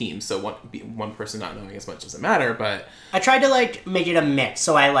also teams, so one person not knowing as much doesn't matter, but... I tried to, like, make it a mix,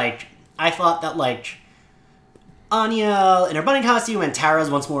 so I thought that, like, Anya in her bunny costume and Tara's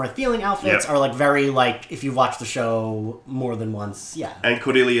once more feeling outfits are, like, very, like, if you've watched the show more than once, yeah. And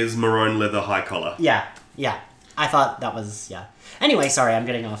Cordelia's maroon leather high collar. Yeah. I thought that was, yeah. Anyway, sorry, I'm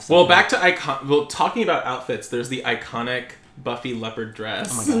getting off. Well, back to talking about outfits, there's the iconic Buffy leopard dress.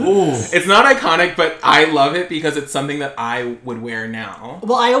 Oh my god. It's not iconic, but I love it because it's something that I would wear now.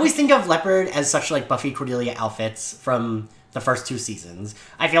 Well, I always think of leopard as such, like, Buffy Cordelia outfits from the first 2 seasons.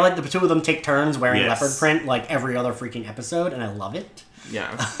 I feel like the two of them take turns wearing leopard print, like, every other freaking episode, and I love it.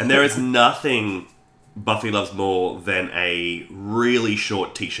 Yeah. And there is nothing Buffy loves more than a really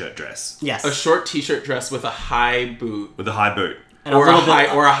short t-shirt dress. Yes. A short t-shirt dress with a high boot. With a high boot. And Or a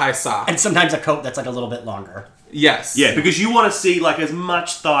high sock. And sometimes a coat that's, like, a little bit longer. Yes. Yeah, because you want to see, like, as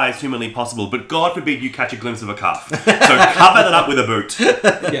much thigh as humanly possible, but God forbid you catch a glimpse of a calf. So cover that up with a boot.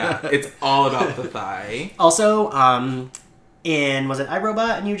 Yeah, it's all about the thigh. Also, was it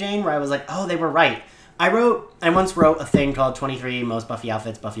iRobot and Eugene, where I was like, oh, they were right. I once wrote a thing called 23 Most Buffy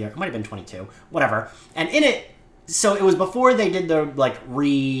Outfits, it might have been 22, whatever. And in it, so it was before they did the,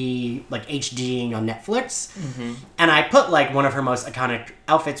 HDing on Netflix. Mm-hmm. And I put, like, one of her most iconic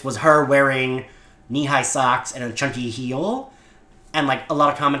outfits was her wearing knee-high socks and a chunky heel. And, like, a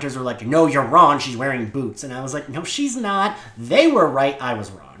lot of commenters were like, no, you're wrong, she's wearing boots. And I was like, no, she's not. They were right, I was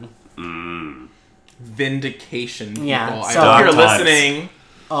wrong. Vindication, people. Yeah, I so- hope you're Dark times. listening.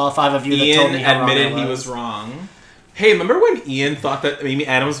 All 5 of you that told Ian me how wrong admitted I he was wrong. Hey, remember when Ian thought that Amy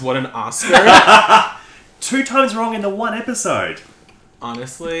Adams won an Oscar? 2 times wrong in the one episode.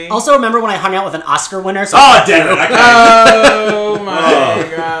 Honestly. Also, remember when I hung out with an Oscar winner? So Oh, damn it. Okay. Oh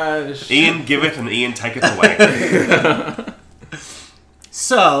my gosh. Ian giveth and Ian taketh away.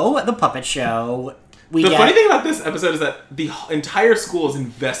 So, the puppet show. The funny thing about this episode is that the entire school is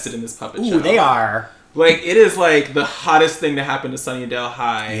invested in this puppet show. Ooh, they are. Like, it is like the hottest thing to happen to Sunnydale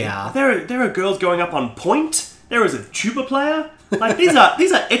High. Yeah. There are girls going up on point. There is a tuba player. Like, these are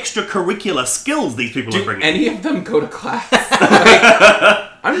extracurricular skills these people are Do bringing. any of them go to class? Like,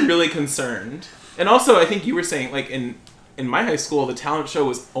 I'm really concerned. And also, I think you were saying, like, in my high school, the talent show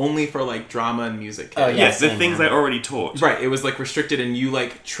was only for, like, drama and music kids. Oh, yeah. Yes, the same things here. they already taught. Right, it was, like, restricted, and you,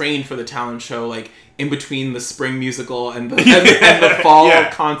 like, trained for the talent show, like, in between the spring musical and the, and the fall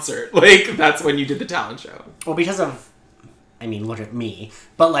concert. Like, that's when you did the talent show. Well, because of... I mean, look at me.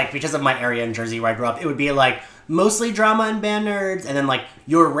 But, like, because of my area in Jersey where I grew up, it would be, like, mostly drama and band nerds, and then, like,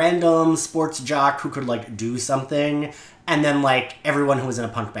 your random sports jock who could, like, do something, and then, like, everyone who was in a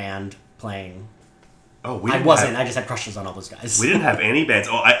punk band playing. Oh, we I didn't wasn't. have- I just had crushes on all those guys. We didn't have any bands.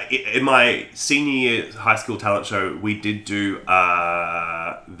 Oh, in my senior year high school talent show, we did do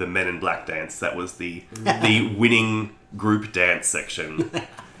the Men in Black dance. That was the winning group dance section.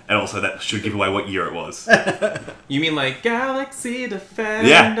 And also that should give away what year it was. You mean, like, Galaxy Defenders?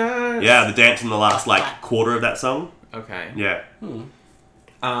 Yeah, the dance in the last, like, quarter of that song. Okay. Yeah. No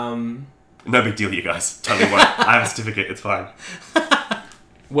big deal, you guys. Totally won't. I have a certificate, it's fine.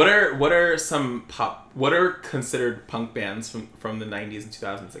 What are considered punk bands from the 90s and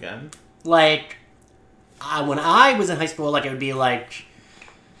 2000s again? Like, when I was in high school, like, it would be, like...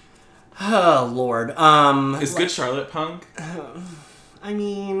 Oh, Lord. Is Good Charlotte punk? I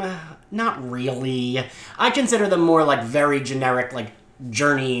mean, not really. I consider them more like very generic, like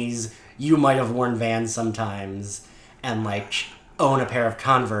Journeys. You might have worn Vans sometimes, and like own a pair of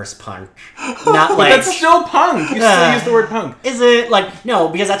Converse punk. Not like That's still punk. You still use the word punk. Is it like no?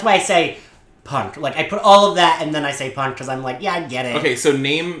 Because that's why I say punk. Like I put all of that and then I say punk because I'm like, yeah, I get it. Okay, so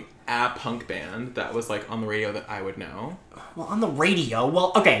name a punk band that was like on the radio that I would know. Well, on the radio.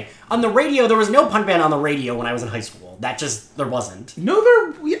 Well, okay, on the radio there was no punk band on the radio when I was in high school. There wasn't. No,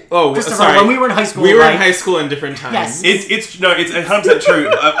 Christopher, sorry. When we were in high school, we were in high school in different times. Yes. It's 100% true.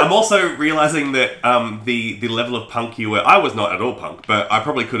 I'm also realizing that the level of punk you were, I was not at all punk, but I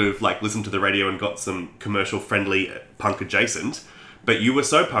probably could have like listened to the radio and got some commercial friendly punk adjacent. But you were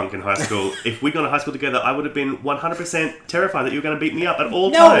so punk in high school. If we'd gone to high school together, I would have been 100% terrified that you were going to beat me up at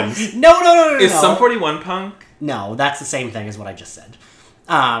all times. No. Is Sum 41 punk? No, that's the same thing as what I just said.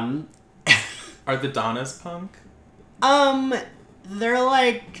 Are the Donnas punk? They're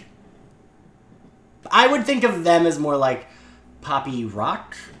like... I would think of them as more like poppy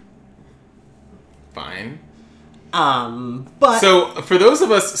rock. Fine. But... So, for those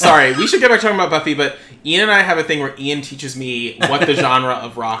of us... Sorry, we should get back to talking about Buffy, but Ian and I have a thing where Ian teaches me what the genre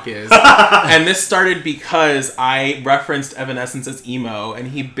of rock is. And this started because I referenced Evanescence as emo, and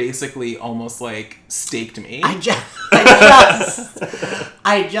he basically almost, like, staked me. I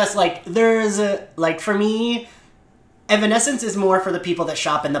just, like, there's a... Like, for me... Evanescence is more for the people that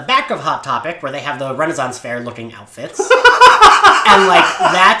shop in the back of Hot Topic, where they have the Renaissance Fair looking outfits. And, like,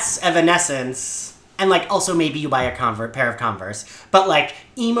 that's Evanescence. And, like, also maybe you buy a pair of Converse. But, like,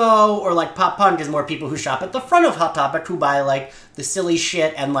 emo or, like, pop punk is more people who shop at the front of Hot Topic who buy, like, the silly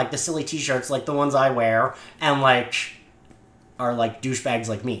shit and, like, the silly t-shirts like the ones I wear. And, like, are, like, douchebags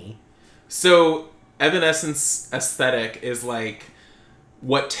like me. So, Evanescence aesthetic is, like...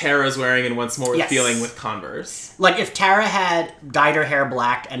 what Tara's wearing and Once More Yes. feeling with Converse. Like, if Tara had dyed her hair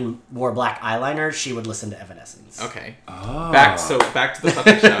black and wore black eyeliner, she would listen to Evanescence. Okay. Oh. Back to the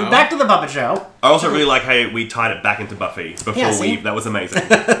puppet show. Back to the puppet show. I also really like how we tied it back into Buffy before Yeah, see? that was amazing.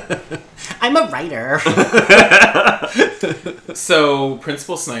 I'm a writer. So,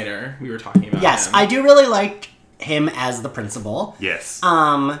 Principal Snyder, we were talking about Yes, him. I do really like him as the principal. Yes.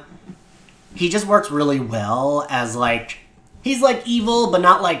 He just works really well as, like... He's, like, evil, but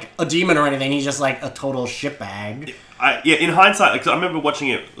not, like, a demon or anything. He's just, like, a total shitbag. In hindsight, because I remember watching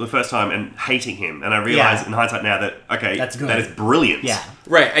it the first time and hating him, and I realize in hindsight now that, okay, That's good. that is brilliant. Yeah.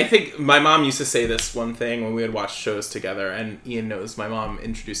 Right, I think my mom used to say this one thing when we would watch shows together, and Ian knows my mom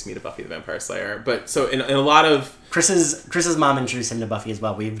introduced me to Buffy the Vampire Slayer. But so in a lot of... Chris's mom introduced him to Buffy as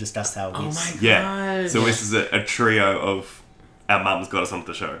well. We've discussed how he's... my God. Yeah. So this is a trio of our mums got us onto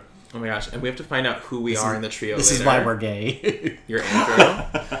the show. Oh my gosh, and we have to find out who we are in the trio This later. is why we're gay. You're Andrew.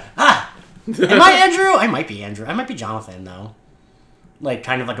 Am I Andrew? I might be Andrew. I might be Jonathan, though. Like,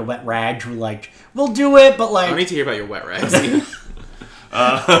 kind of like a wet rag who, like, will do it, but, like... I don't need to hear about your wet rags.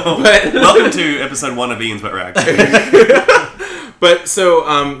 Welcome to episode 1 of Ian's Wet Rag. But so,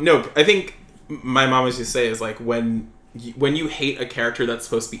 no, I think my mom used to say is like when you hate a character that's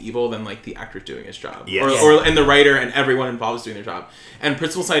supposed to be evil, then like the actor's doing his job, Yes. and the writer and everyone involved is doing their job. And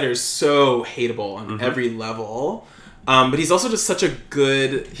Principal Snyder is so hateable on every level, but he's also just such a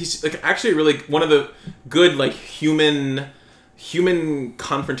good. He's like actually really one of the good like human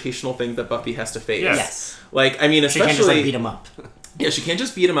confrontational things that Buffy has to face. Yes. Like I mean, She especially can't just, like, beat him up. Yeah, she can't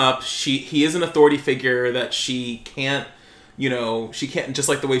just beat him up. He is an authority figure that she can't. You know, she can't, just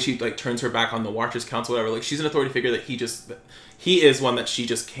like the way she like turns her back on the Watchers Council, whatever. Like she's an authority figure that he is one that she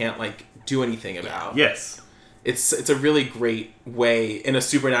just can't like do anything about. Yes. It's a really great way in a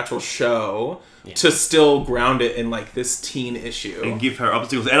supernatural show to still ground it in like this teen issue And give her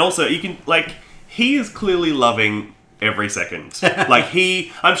obstacles. And also, you can, like, he is clearly loving every second. Like,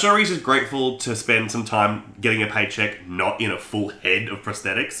 I'm sure he's just grateful to spend some time getting a paycheck, not in a full head of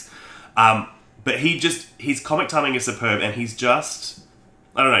prosthetics. But his comic timing is superb, and he's just,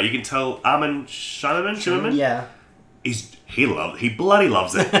 I don't know, you can tell Armin Shimerman? Yeah. He bloody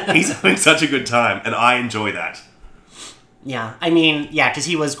loves it. He's having such a good time, and I enjoy that. Yeah. I mean, yeah, because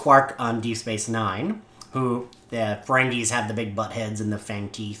he was Quark on Deep Space Nine, who the Ferengis have the big butt heads and the fang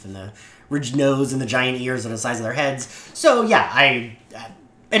teeth and the ridged nose and the giant ears and the size of their heads. So, yeah, and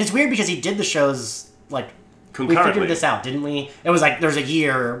it's weird because he did the shows, like, we figured this out, didn't we? It was like there's a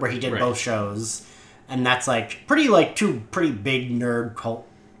year where he did both shows, and that's like two pretty big nerd cult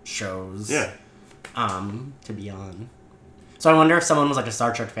shows. Yeah. To be on. So I wonder if someone was like a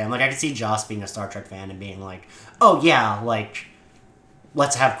Star Trek fan. Like I could see Joss being a Star Trek fan and being like, "Oh yeah, like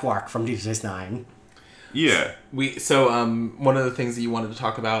let's have Quark from Deep Space Nine." Yeah. One of the things that you wanted to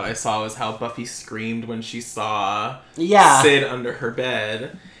talk about, I saw, was how Buffy screamed when she saw Yeah. Sid under her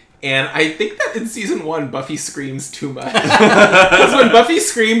bed. And I think that in season 1, Buffy screams too much. Because when Buffy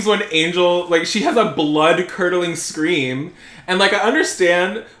screams when Angel, like, she has a blood-curdling scream. And, like, I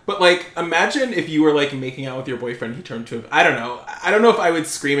understand, but, like, imagine if you were, like, making out with your boyfriend, he turned to him. I don't know. I don't know if I would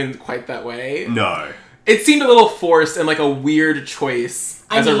scream in quite that way. No. It seemed a little forced and, like, a weird choice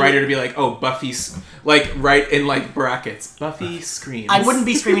as a mean, writer to be like, oh, Buffy's, like, right in, like, brackets. Buffy screams. I wouldn't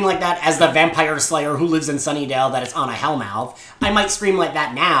be screaming like that as the vampire slayer who lives in Sunnydale that is on a Hellmouth. I might scream like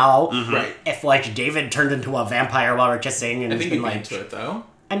that now. Right. If, like, David turned into a vampire while we're kissing and I he's think been you'd be like... into it, though.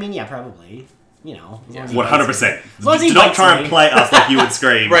 I mean, yeah, probably. You know. As long as he 100%. bites me. As long as he Do not bites try me. and play us like you would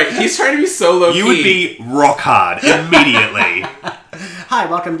scream. Right, he's trying to be so low-key. You would be rock hard immediately. Hi,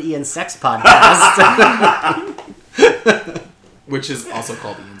 welcome to Ian's Sex Podcast. Which is also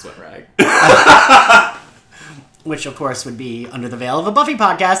called Ian's Wet Rag. Which, of course, would be under the veil of a Buffy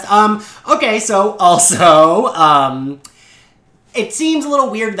podcast. Okay, so also, it seems a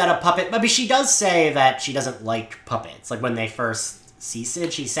little weird that a puppet... I mean, she does say that she doesn't like puppets. Like, when they first see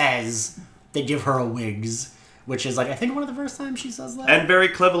Sid, she says they give her a wigs, which is, like, I think one of the first times she says that. And very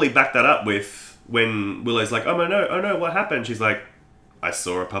cleverly back that up with when Willow's like, oh no, what happened? She's like, I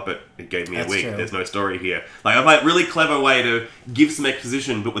saw a puppet. It gave me That's a wig. true. There's no story here. Like, I'm like, really clever way to give some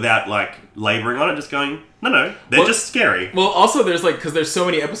exposition, but without, like, laboring on it. Just going, no, they're just scary. Well, also, there's, like, because there's so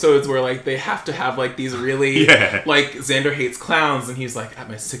many episodes where, like, they have to have, like, these really, like, Xander hates clowns, and he's like, at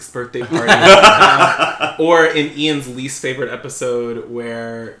my 6th birthday party. Or in Ian's least favorite episode,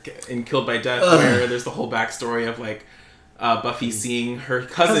 where, in Killed by Death, where there's the whole backstory of, like, Buffy seeing her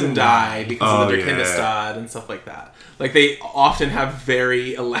cousin die because of the Derkindestad and stuff like that. Like, they often have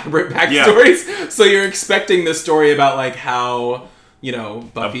very elaborate backstories, so you're expecting this story about, like, how, you know,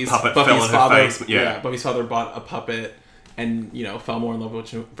 Buffy's father, Buffy's father bought a puppet and, you know, fell more in love with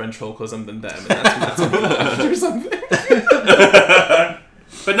ventriloquism than them, and that's when he left or something.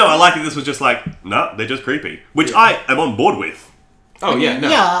 But no, I like that this was just like, no, they're just creepy, which I am on board with. Oh, yeah, no.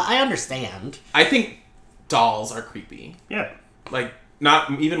 Yeah, I understand. I think dolls are creepy. Yeah. Like,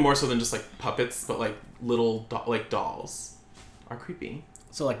 not even more so than just, like, puppets, but, like, little, dolls are creepy.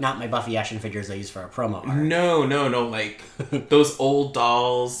 So, like, not my Buffy action figures I use for a promo art. No, like, those old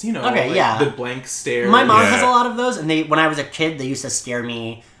dolls, you know, Okay, like yeah. the blank stare. My mom Yeah. has a lot of those, and when I was a kid, they used to scare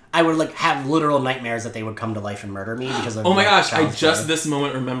me. I would, like, have literal nightmares that they would come to life and murder me because of Oh my gosh, I child's just play. this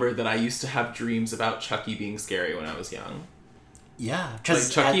moment remembered that I used to have dreams about Chucky being scary when I was young. Yeah, Like,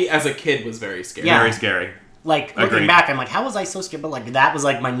 because Chucky as a kid was very scary. Yeah. Very scary. like, looking Agreed. back, I'm like, how was I so scared? But, like, that was,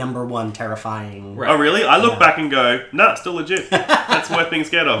 like, my number one terrifying... Right. Oh, really? I look Yeah. back and go, nah, still legit. That's worth being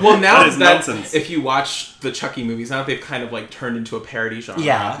scared of. Well, now that is nonsense. if you watch the Chucky movies, now they've kind of, like, turned into a parody genre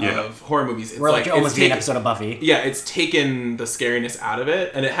Yeah. of horror movies. It's We're, like, it's almost be an taken- episode of Buffy. Yeah, it's taken the scariness out of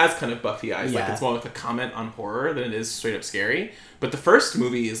it, and it has kind of Buffy eyes. Like, Yeah. it's more like a comment on horror than it is straight up scary. But the first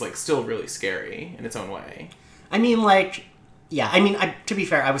movie is, like, still really scary in its own way. I mean, like... Yeah, I mean, to be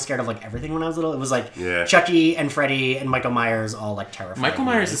fair, I was scared of, like, everything when I was little. It was, like, Yeah. Chucky and Freddy and Michael Myers all, like, terrifying. Michael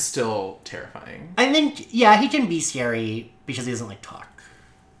Myers me. is still terrifying. I think, yeah, he can be scary because he doesn't, like, talk.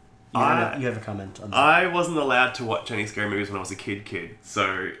 You I- have a comment on that. I wasn't allowed to watch any scary movies when I was a kid.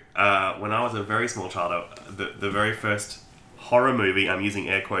 So when I was a very small child, the very first horror movie, I'm using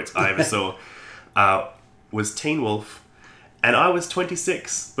air quotes, I ever saw was Teen Wolf. And I was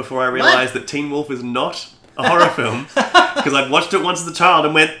 26 before I realized that Teen Wolf is not a horror film. Because I'd watched it once as a child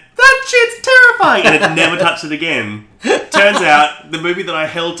and went, that shit's terrifying! And had never touched it again. Turns out, the movie that I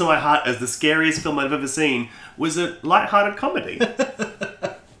held to my heart as the scariest film I've ever seen was a light-hearted comedy.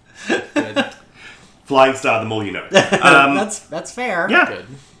 Good. Flying Star, the more you know. That's fair. Yeah. Good.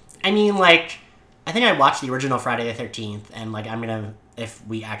 I mean, like, I think I watched the original Friday the 13th, and, like, I'm gonna, if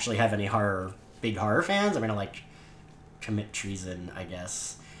we actually have any big horror fans, I'm gonna, like, commit treason, I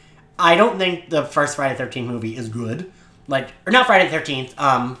guess. I don't think the first Friday the 13th movie is good. Like, or not Friday the 13th,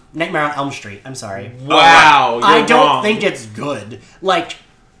 Nightmare on Elm Street, I'm sorry. Wow, you're I don't wrong. think it's good. Like,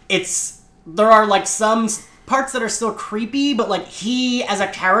 there are, like, some parts that are still creepy, but, like, he, as a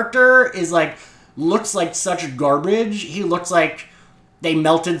character, is, like, looks like such garbage. He looks like they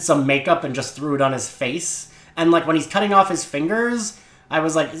melted some makeup and just threw it on his face. And, like, when he's cutting off his fingers, I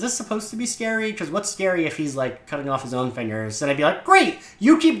was like, is this supposed to be scary? Because what's scary if he's, like, cutting off his own fingers? And I'd be like, great,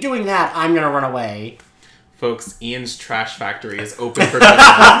 you keep doing that, I'm gonna run away. Folks, Ian's Trash Factory is open for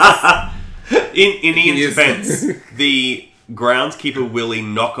business. In Ian's is- defense, the groundskeeper Willie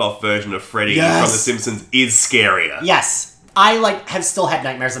knockoff version of Freddy Yes. from The Simpsons is scarier. Yes, I, like, have still had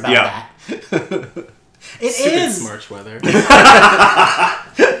nightmares about Yeah. that. It Stupid is. Smarch weather.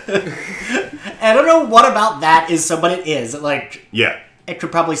 And I don't know what about that is so, but it is. Like, Yeah. it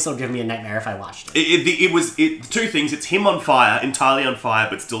could probably still give me a nightmare if I watched it. It was two things. It's him on fire, entirely on fire,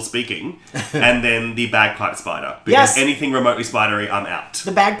 but still speaking, and then the bagpipe spider. Because Yes. anything remotely spidery, I'm out.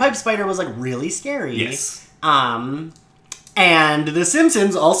 The bagpipe spider was, like, really scary. Yes. And The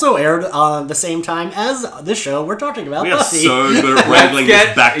Simpsons also aired on the same time as the show we're talking about, We are Buffy. so good at wrangling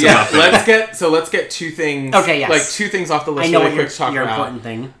this back to Buffy. Let's get two things. Okay, yes. Like two things off the list. I know really what quick to talk your about. important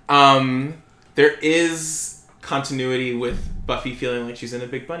thing. There is continuity with Buffy feeling like she's in a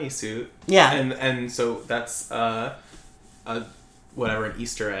big bunny suit. Yeah. And so that's an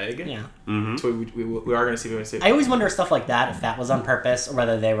Easter egg. Yeah. So we are going to see. I always wonder stuff like that, if that was on purpose, or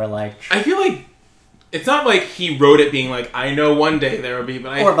whether they were like... I feel like it's not like he wrote it being like, I know one day there will be,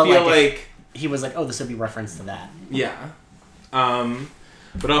 but I feel like he was like, oh, this would be reference to that. yeah.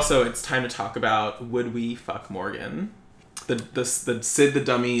 But also, it's time to talk about would we fuck Morgan, the Sid the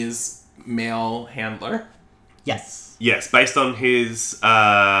Dummy's male handler. Yes. Yes, based on his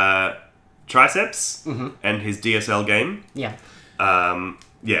triceps and his DSL game. Yeah.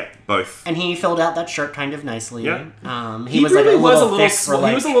 Yeah, both. And he filled out that shirt kind of nicely. Yeah. He was like a little thick for like...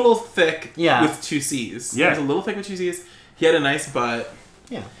 He was a little thick Yeah. with two C's. Yeah. He was a little thick with two C's. He had a nice butt.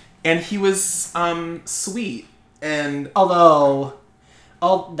 Yeah. And he was sweet. And Although,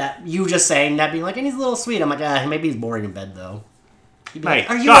 all that, you just saying that, being like, and he's a little sweet, I'm like, maybe he's boring in bed, though. You'd be Mate, like,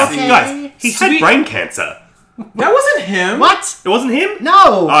 are you guys, okay? guys, he had Sweet. brain cancer. that wasn't him. What? It wasn't him? No!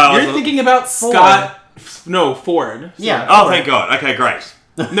 Oh, I You're was- thinking about Scott. No, Ford. Yeah. Oh, thank God. Okay, great.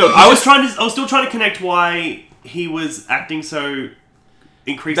 No, I was still trying to connect why he was acting so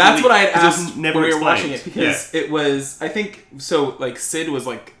increasingly. That's what I had 'cause it was asked never when we were explained. watching it because it was. I think so. Like Sid was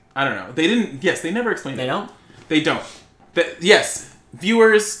like, I don't know. They didn't. Yes, they never explained They it. don't? They don't. Yes,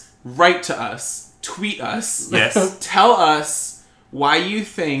 viewers, write to us, tweet us, Yes. tell us why you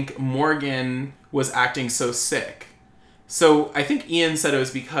think Morgan was acting so sick. So I think Ian said it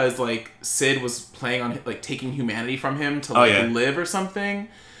was because like Sid was playing on like taking humanity from him to like yeah. live or something.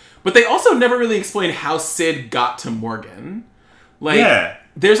 But they also never really explained how Sid got to Morgan. Like Yeah.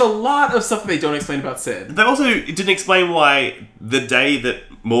 there's a lot of stuff that they don't explain about Sid. They also didn't explain why the day that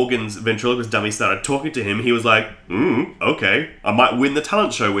Morgan's ventriloquist dummy started talking to him, he was like, okay, I might win the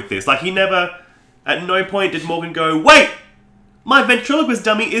talent show with this. Like, he never, at no point did Morgan go, wait, my ventriloquist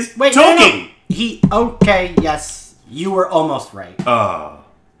dummy is Wait, talking. No. Okay, yes, you were almost right. Oh.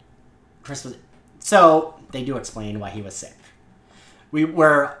 Chris was... So, they do explain why he was sick.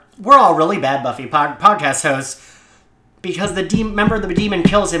 We're all really bad Buffy podcast hosts because the demon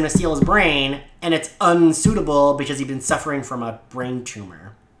kills him to steal his brain, and it's unsuitable because he's been suffering from a brain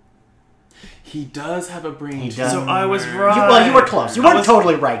tumor. He does have a brain. He does. So I was right. Well, you were close. You weren't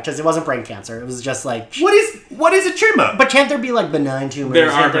totally right because it wasn't brain cancer. It was just like... What is a tumor? But can't there be like benign tumors? There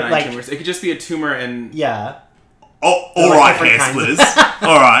are Can't there, benign like, tumors. It could just be a tumor and Yeah. Oh, They're all like right, different hair kinds. splitters.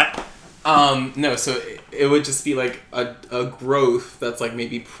 All right. no. So it would just be like a growth that's like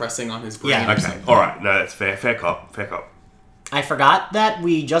maybe pressing on his brain. Yeah. or Okay. something. All right. No, that's fair. Fair cop. Fair cop. I forgot that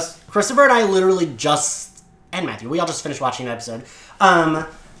Christopher and I literally just, and Matthew, we all just finished watching an episode.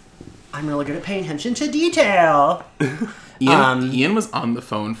 I'm really good at paying attention to detail. Ian was on the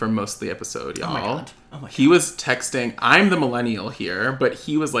phone for most of the episode, y'all. my God. Oh my He was texting. I'm the millennial here, but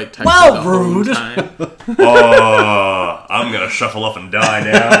he was like texting Well, the whole rude. time. Oh, I'm gonna shuffle off and die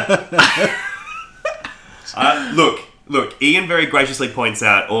now. Look. Ian very graciously points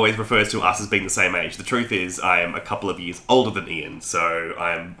out, always refers to us as being the same age. The truth is, I am a couple of years older than Ian, so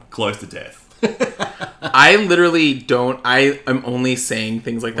I am close to death. I literally don't. I am only saying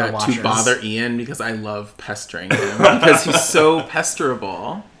things like that watchers. to bother Ian because I love pestering him because he's so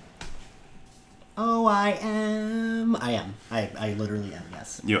pesterable. Oh, I am. I literally am,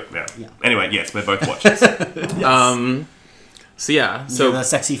 yes. Yeah. Yeah. Anyway, yes, we're both watchers. So yeah. You're So the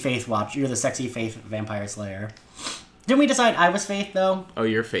sexy Faith You're the sexy Faith Vampire Slayer. Didn't we decide I was Faith, though? oh,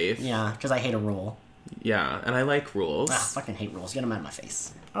 your faith. Yeah, because I hate a rule. Yeah, and I like rules. Fucking hate rules. Get them out of my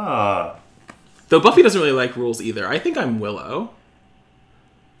face. Ah. Though Buffy doesn't really like rules either. I think I'm Willow.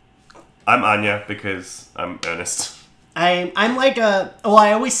 I'm Anya because I'm earnest. I'm like I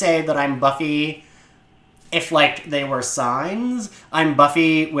always say that I'm Buffy if, like, they were signs. I'm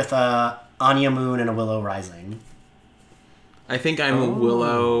Buffy with a Anya Moon and a Willow Rising. I think I'm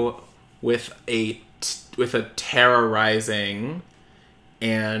Willow with a Terra Rising,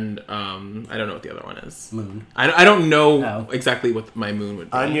 and I don't know what the other one is. Moon. I don't know Oh. exactly what my moon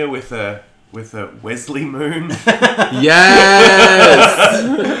would be. Anya with a Wesley moon. Yes,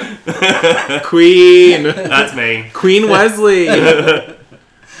 Queen That's me. Queen Wesley.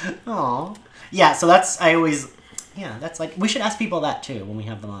 Aw. Yeah, so that's like, we should ask people that too when we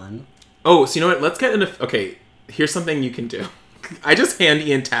have them on. Oh, so you know what? Let's get into... Okay, here's something you can do. I just hand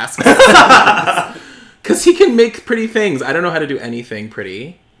Ian tasks. Because he can make pretty things. I don't know how to do anything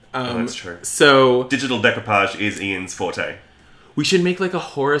pretty. That's true. So... Digital decoupage is Ian's forte. We should make like a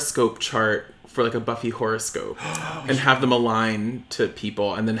horoscope chart for like a Buffy horoscope. And have them align to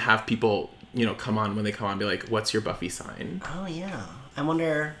people. And then have people, come on when they come on be like, what's your Buffy sign? Oh, yeah. I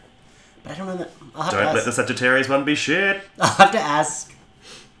wonder... But I don't know that... I'll have to Don't ask. let the Sagittarius one be shit. I'll have to ask...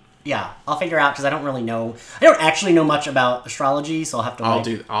 Yeah, I'll figure out because I don't really know. I don't actually know much about astrology, so I'll have to. I'll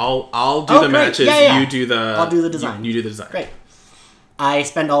do the great. matches. Yeah. You do the. I'll do the design. You do the design. Great. I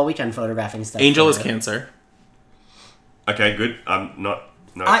spend all weekend photographing stuff. Angel is Cancer. Okay, good. I'm not...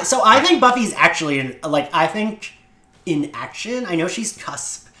 No. I think Buffy's actually, I think in action, I know she's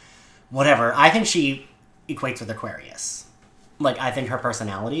cusp, whatever. I think she equates with Aquarius. I think her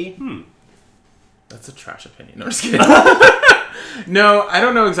personality. That's a trash opinion. No, I'm just kidding. No, I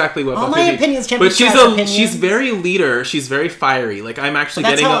don't know exactly what. All Buffy my is. opinions can't but be she's trash opinions. she's very leader. She's very fiery. I'm actually But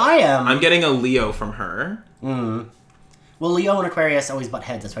that's getting. how I am. I'm getting a Leo from her. Well, Leo and Aquarius always butt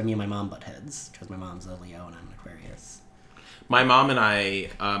heads. That's why me and my mom butt heads because my mom's a Leo and I'm an Aquarius. My mom and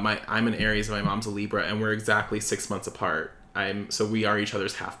I'm an Aries and my mom's a Libra, and we're exactly 6 months apart. So we are each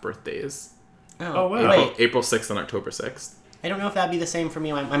other's half birthdays. Oh, wow. Wait, April 6th and October 6th. I don't know if that'd be the same for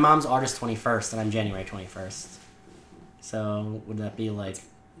me. My mom's August 21st and I'm January 21st. So would that be no?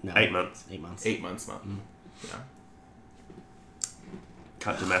 8 months. 8 months. 8 months, not. Yeah.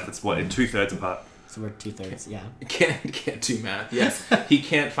 Can't do math. It's what, 2/3 apart. So we're 2/3. Yeah. Can't do math. Yes, he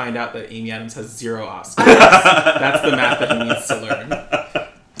can't find out that Amy Adams has 0 Oscars. That's the math that he needs to learn.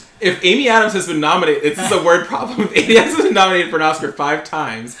 If Amy Adams has been nominated, this is a word problem. If Amy Adams has been nominated for an Oscar 5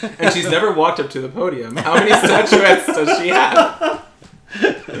 times and she's never walked up to the podium, how many statuettes does she have?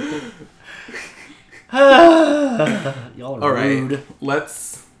 Y'all are All right, rude.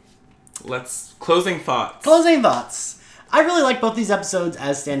 let's closing thoughts. Closing thoughts. I really like both these episodes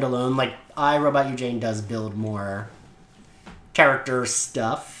as standalone. I, Robot You Jane does build more character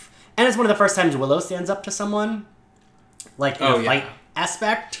stuff. And it's one of the first times Willow stands up to someone. In a fight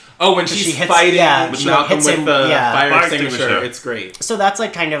aspect. Oh, when She she's hits- fighting yeah, with she Malcolm hits with him- the yeah. fire Fire extinguisher, extinguisher. it's great. So that's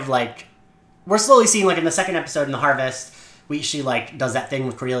we're slowly seeing in the second episode in The Harvest, she does that thing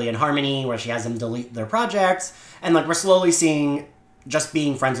with Cordelia and Harmony where she has them delete their projects. And we're slowly seeing just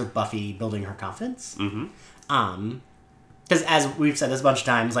being friends with Buffy building her confidence. Mm-hmm. Because as we've said this a bunch of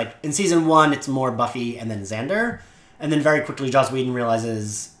times, in season 1, it's more Buffy and then Xander. And then very quickly, Joss Whedon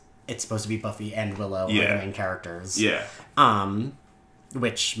realizes it's supposed to be Buffy and Willow are the main characters. Yeah.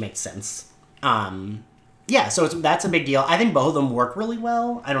 Which makes sense. So that's a big deal. I think both of them work really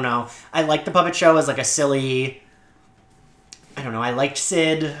well. I don't know. I like the puppet show as a silly... I don't know. I liked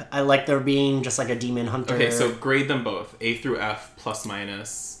Sid. I like there being just a demon hunter. Okay, so grade them both. A through F, plus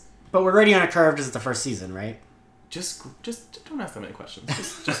minus. But we're already on a curve because it's the first season, right? Just don't ask that many questions.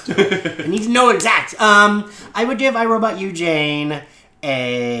 Just do it. I need to know exact. I would give iRobot You Jane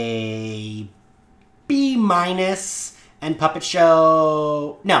a B minus and Puppet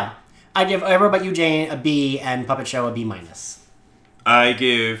Show... No. I give iRobot You Jane a B and Puppet Show a B minus. I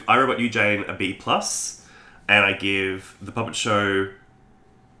give iRobot You Jane a B plus, and I give the Puppet Show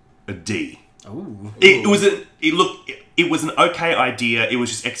a D. Ooh. It was an okay idea. It was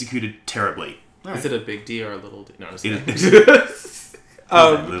just executed terribly. Right. Is it a big D or a little D? No, I'm just It kidding. is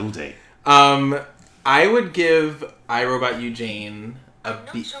a little D. I would give iRobot You Jane a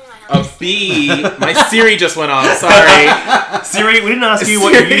B. A B. My Siri just went off. Sorry. Siri, we didn't ask you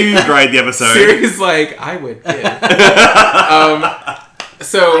what you grade the episode. Siri's I would give.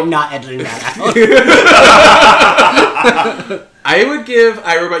 I'm not editing that out. I would give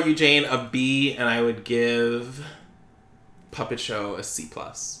iRobot You Jane a B, and I would give Puppet Show a C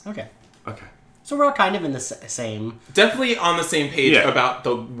plus. Okay. Okay. So we're all kind of in the same... Definitely on the same page Yeah. about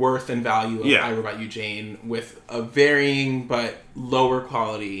the worth and value of Yeah. iRobot You Jane, with a varying but lower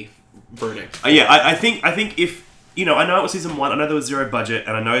quality verdict. I think if I know it was season 1. I know there was 0 budget,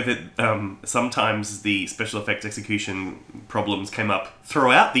 and I know that sometimes the special effects execution problems came up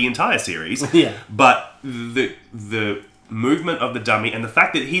throughout the entire series. Yeah. But the movement of the dummy and the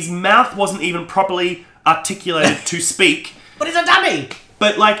fact that his mouth wasn't even properly articulated to speak. But it's a dummy!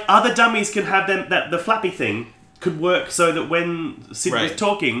 But other dummies can have them, that the flappy thing could work so that when Sid was Right.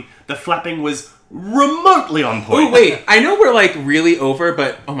 talking, the flapping was remotely on point. Oh, wait. I know we're really over,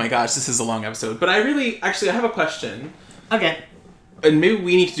 but oh my gosh, this is a long episode. But I have a question. Okay. And maybe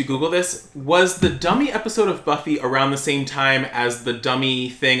we need to Google this. Was the dummy episode of Buffy around the same time as the dummy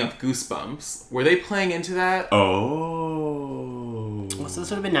thing of Goosebumps? Were they playing into that? Oh. What's So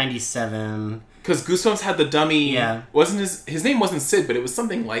this would have been 97. Because Goosebumps had the dummy. Yeah. Wasn't his name wasn't Sid, but it was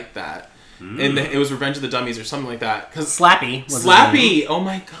something like that. And it was Revenge of the Dummies or something like that. Cause Slappy. Was Slappy! Oh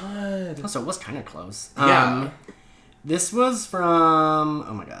my god. Oh, so it was kind of close. Yeah. This was from...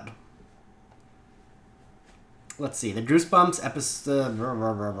 Oh my god. Let's see. The Goosebumps episode...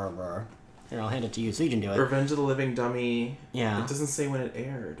 Here, I'll hand it to you so you can do it. Revenge of the Living Dummy. Yeah. It doesn't say when it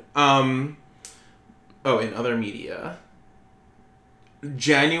aired. In other media.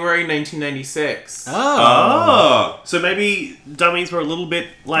 January 1996. Oh. So maybe Dummies were a little bit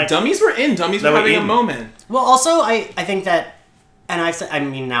like... Dummies were in. Dummies were having a moment. Well, also, I think that... And I've said... I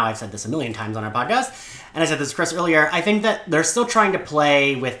mean, now I've said this a million times on our podcast. And I said this to Chris earlier. I think that they're still trying to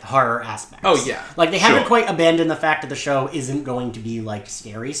play with horror aspects. Oh, yeah. Like, they haven't quite abandoned the fact that the show isn't going to be, like,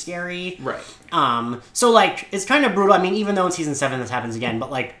 scary. Right. So, like, it's kind of brutal. I mean, even though in season 7 this happens again. But,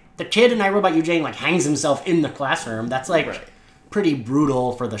 like, the kid in I, Robot You, Jane, like, hangs himself in the classroom. That's, like... Right. Pretty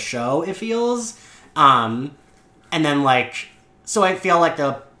brutal for the show, it feels. And then, like, so I feel like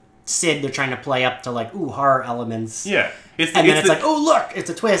the Sid, they're trying to play up to, like, ooh, horror elements. Yeah. And then it's like, oh, look, it's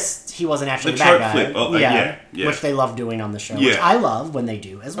a twist. He wasn't actually the bad guy. Flip. Oh, yeah. Which they love doing on the show, Yeah. which I love when they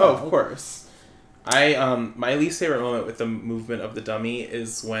do as well. Oh, of course. My least favorite moment with the movement of the dummy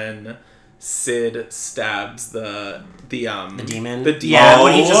is when Sid stabs the demon? The demon. Yeah,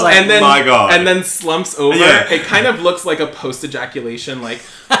 when he just, like, and then, my God. And then slumps over. Yeah. It kind of looks like a post-ejaculation, like...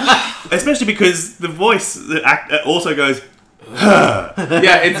 Especially because the voice also goes...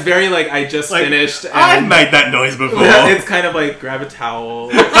 Yeah, it's very like, I just Like, finished. And I've made that noise before. it's kind of like, grab a towel.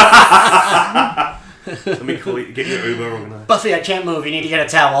 Let me call you, get your Uber organized. Buffy, I can't move. You need to get a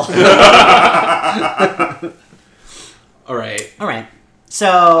towel. All right. All right. So...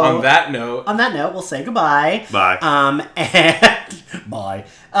 On that note, we'll say goodbye. Bye. And... Bye.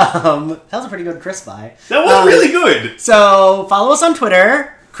 That was a pretty good Chris bye. That was really good. So, follow us on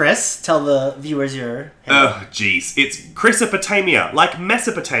Twitter. Chris, tell the viewers your... Oh, jeez. It's Chrysopotamia, like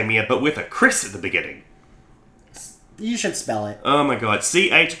Mesopotamia, but with a Chris at the beginning. You should spell it. Oh my god.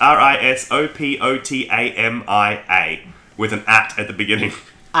 CHRISOPOTAMIA, with an at the beginning.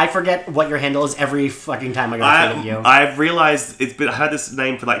 I forget what your handle is every fucking time I go to tweet at you. I've realized I had this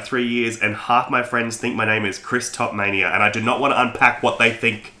name for like 3 years, and half my friends think my name is Chris Topmania, and I do not want to unpack what they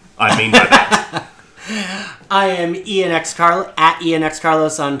think I mean by that. I am at Ian X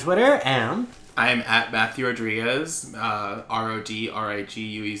Carlos on Twitter, and... I'm at Matthew Rodriguez, RODRIGUEZ,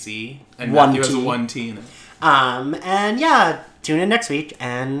 and One Matthew has a T. 1 T in it. And yeah, tune in next week,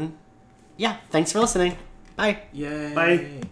 and yeah, thanks for listening. Bye. Yay. Bye.